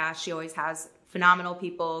podcast. She always has phenomenal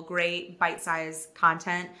people, great bite-sized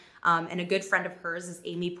content. And a good friend of hers is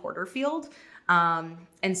Amy Porterfield.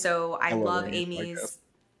 And so I love Amy's.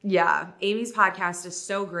 Yeah, Amy's podcast is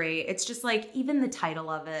so great. It's just like, even the title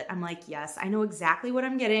of it, I'm like, yes, I know exactly what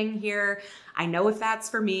I'm getting here. I know if that's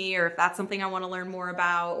for me, or if that's something I want to learn more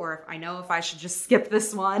about, or if I know if I should just skip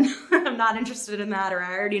this one. I'm not interested in that, or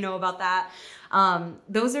I already know about that.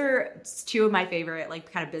 Those are two of my favorite,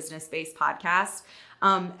 kind of business-based podcasts.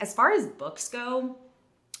 As far as books go,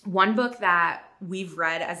 one book that we've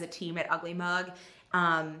read as a team at Ugly Mug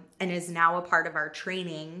and is now a part of our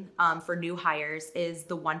training for new hires is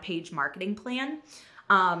the One-Page Marketing Plan.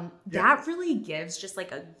 That really gives just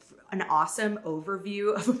an awesome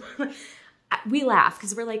overview of we laugh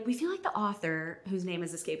because we're like, we feel like the author, whose name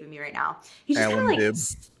is escaping me right now, he's just kind of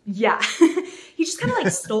he just kind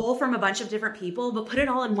of stole from a bunch of different people, but put it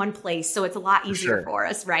all in one place. So it's a lot easier for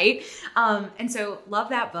us. Right. And so love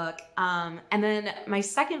that book. And then my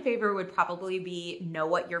second favorite would probably be Know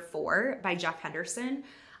What You're For by Jeff Henderson.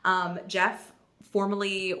 Jeff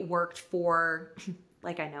formerly worked for,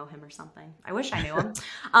 I know him or something. I wish I knew him.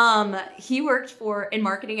 He worked in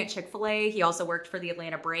marketing at Chick-fil-A. He also worked for the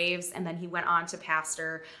Atlanta Braves. And then he went on to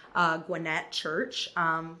pastor Gwinnett Church,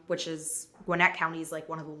 which is, Gwinnett County is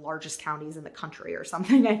one of the largest counties in the country or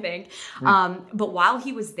something, I think. But while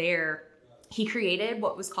he was there, he created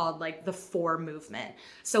what was called the For movement.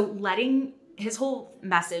 So his whole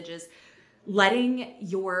message is letting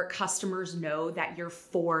your customers know that you're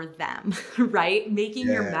for them, right? Making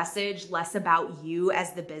your message less about you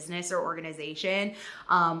as the business or organization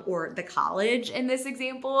or the college in this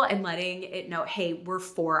example, and letting it know, hey, we're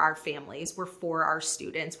for our families, we're for our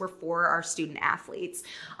students, we're for our student athletes,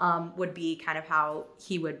 would be kind of how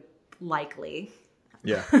he would likely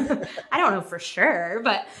Yeah. I don't know for sure,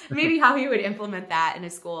 but maybe how he would implement that in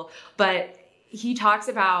his school. But he talks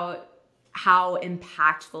about how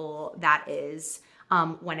impactful that is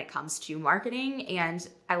when it comes to marketing. And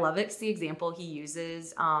I love it because the example he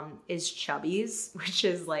uses is Chubbies, which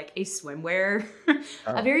is like a swimwear,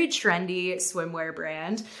 a very trendy swimwear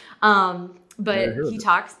brand. But he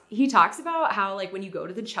talks about how like when you go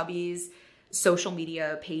to the Chubbies social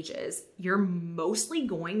media pages, you're mostly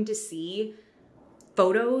going to see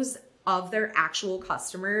photos of their actual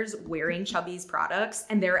customers wearing Chubbies products,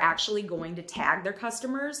 and they're actually going to tag their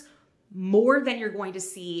customers more than you're going to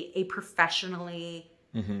see a professionally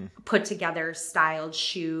put together, styled,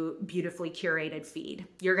 shoot, beautifully curated feed.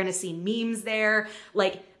 You're going to see memes there.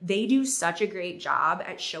 Like, they do such a great job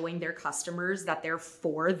at showing their customers that they're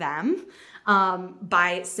for them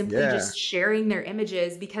by simply just sharing their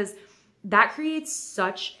images, because that creates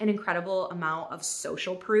such an incredible amount of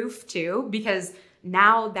social proof too, because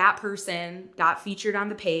now that person got featured on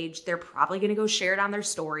the page. They're probably going to go share it on their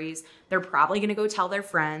stories. They're probably going to go tell their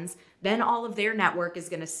friends. Then all of their network is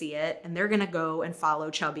going to see it, and they're going to go and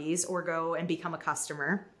follow Chubbies or go and become a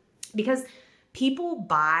customer, because people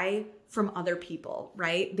buy from other people,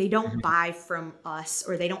 right? They don't buy from us,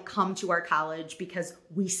 or they don't come to our college because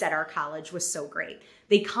we said our college was so great.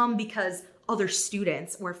 They come because other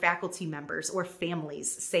students or faculty members or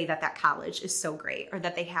families say that that college is so great, or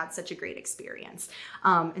that they had such a great experience.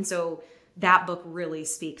 And so that book really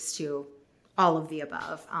speaks to all of the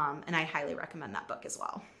above. And I highly recommend that book as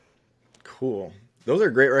well. Cool. Those are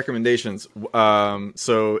great recommendations.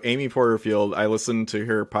 So Amy Porterfield, I listened to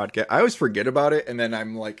her podcast. I always forget about it. And then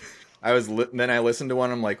I'm like, then I listened to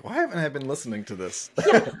one. I'm like, why haven't I been listening to this?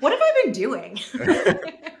 Yeah. What have I been doing?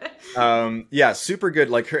 Yeah, super good.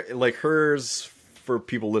 Like hers, for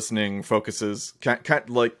people listening, focuses kind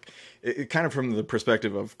of from the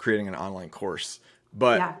perspective of creating an online course.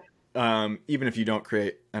 But even if you don't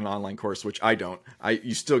create an online course, which I don't,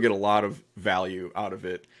 you still get a lot of value out of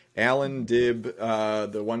it. Alan Dibb,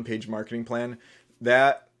 the one-page marketing plan,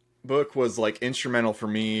 that book was like instrumental for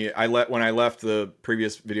me. When I left the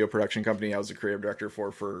previous video production company I was a creative director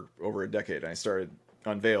for over a decade, and I started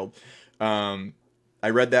Unveiled. I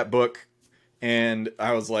read that book, and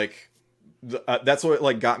I was like, that's what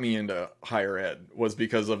like got me into higher ed, was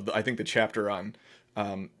because of I think the chapter on,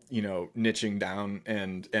 niching down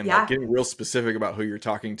and like getting real specific about who you're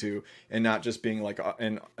talking to, and not just being like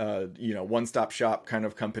one-stop shop kind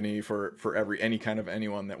of company for any kind of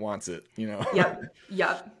anyone that wants it,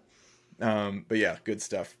 Yep. But yeah, good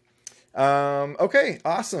stuff. Okay,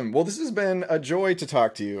 awesome. Well, this has been a joy to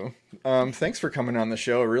talk to you. Thanks for coming on the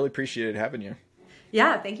show. I really appreciated having you.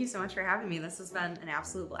 Yeah, thank you so much for having me. This has been an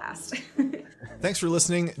absolute blast. Thanks for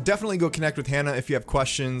listening. Definitely go connect with Hannah if you have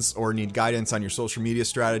questions or need guidance on your social media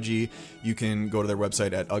strategy. You can go to their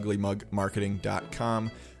website at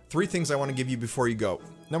uglymugmarketing.com. 3 things I want to give you before you go.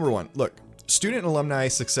 Number 1, look, student and alumni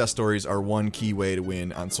success stories are one key way to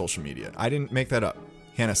win on social media. I didn't make that up.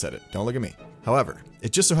 Hannah said it. Don't look at me. However,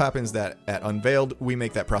 it just so happens that at Unveiled, we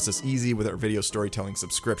make that process easy with our video storytelling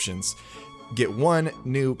subscriptions. Get one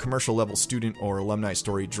new commercial level student or alumni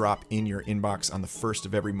story drop in your inbox on the first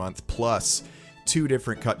of every month, plus 2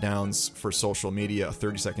 different cut downs for social media, a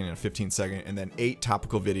 30-second and a 15-second, and then 8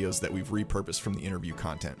 topical videos that we've repurposed from the interview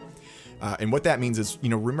content. And what that means is,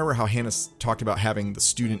 remember how Hannah talked about having the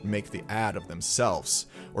student make the ad of themselves,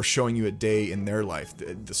 or showing you a day in their life,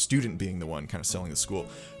 the student being the one kind of selling the school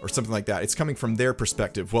or something like that. It's coming from their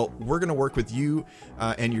perspective. Well, we're going to work with you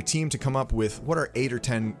and your team to come up with what are 8 or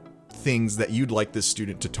 10 things that you'd like this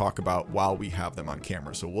student to talk about while we have them on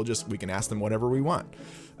camera. So we can ask them whatever we want.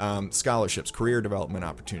 Scholarships, career development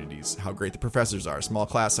opportunities, how great the professors are, small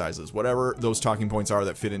class sizes, whatever those talking points are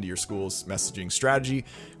that fit into your school's messaging strategy.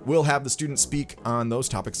 We'll have the student speak on those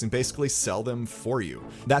topics and basically sell them for you.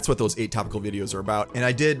 That's what those 8 topical videos are about. And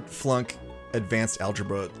I did flunk advanced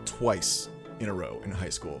algebra twice in a row in high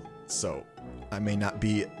school. So I may not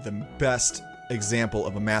be the best example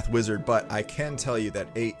of a math wizard, but I can tell you that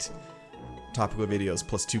 8 topical videos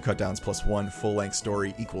plus 2 cut downs plus 1 full-length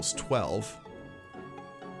story equals 12.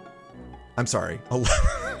 I'm sorry. 11.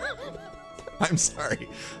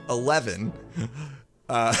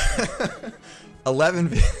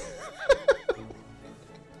 11.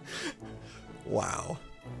 Wow.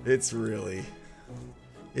 It's early,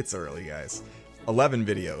 guys. 11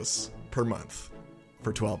 videos per month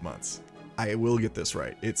for 12 months. I will get this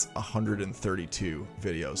right. It's 132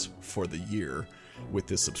 videos for the year with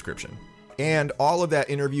this subscription. And all of that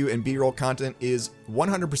interview and B-roll content is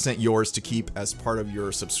 100% yours to keep as part of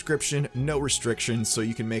your subscription. No restrictions, so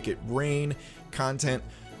you can make it rain content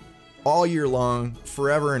all year long,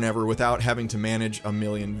 forever and ever, without having to manage a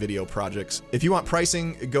million video projects. If you want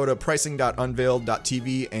pricing, go to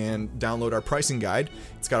pricing.unveiled.tv and download our pricing guide.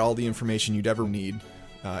 It's got all the information you'd ever need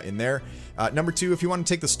in there. Number 2, if you want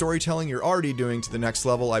to take the storytelling you're already doing to the next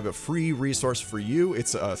level, I have a free resource for you.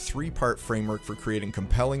 It's a 3-part framework for creating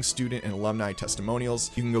compelling student and alumni testimonials.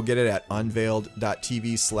 You can go get it at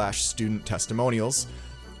unveiled.tv/student testimonials.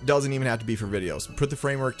 Doesn't even have to be for videos. Put the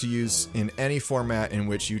framework to use in any format in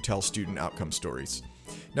which you tell student outcome stories.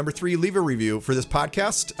 Number 3, leave a review for this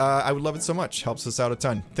podcast. I would love it so much. Helps us out a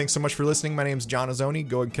ton. Thanks so much for listening. My name is John Azzoni.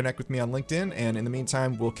 Go and connect with me on LinkedIn. And in the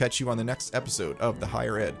meantime, we'll catch you on the next episode of the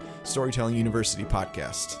Higher Ed Storytelling University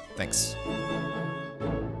podcast. Thanks.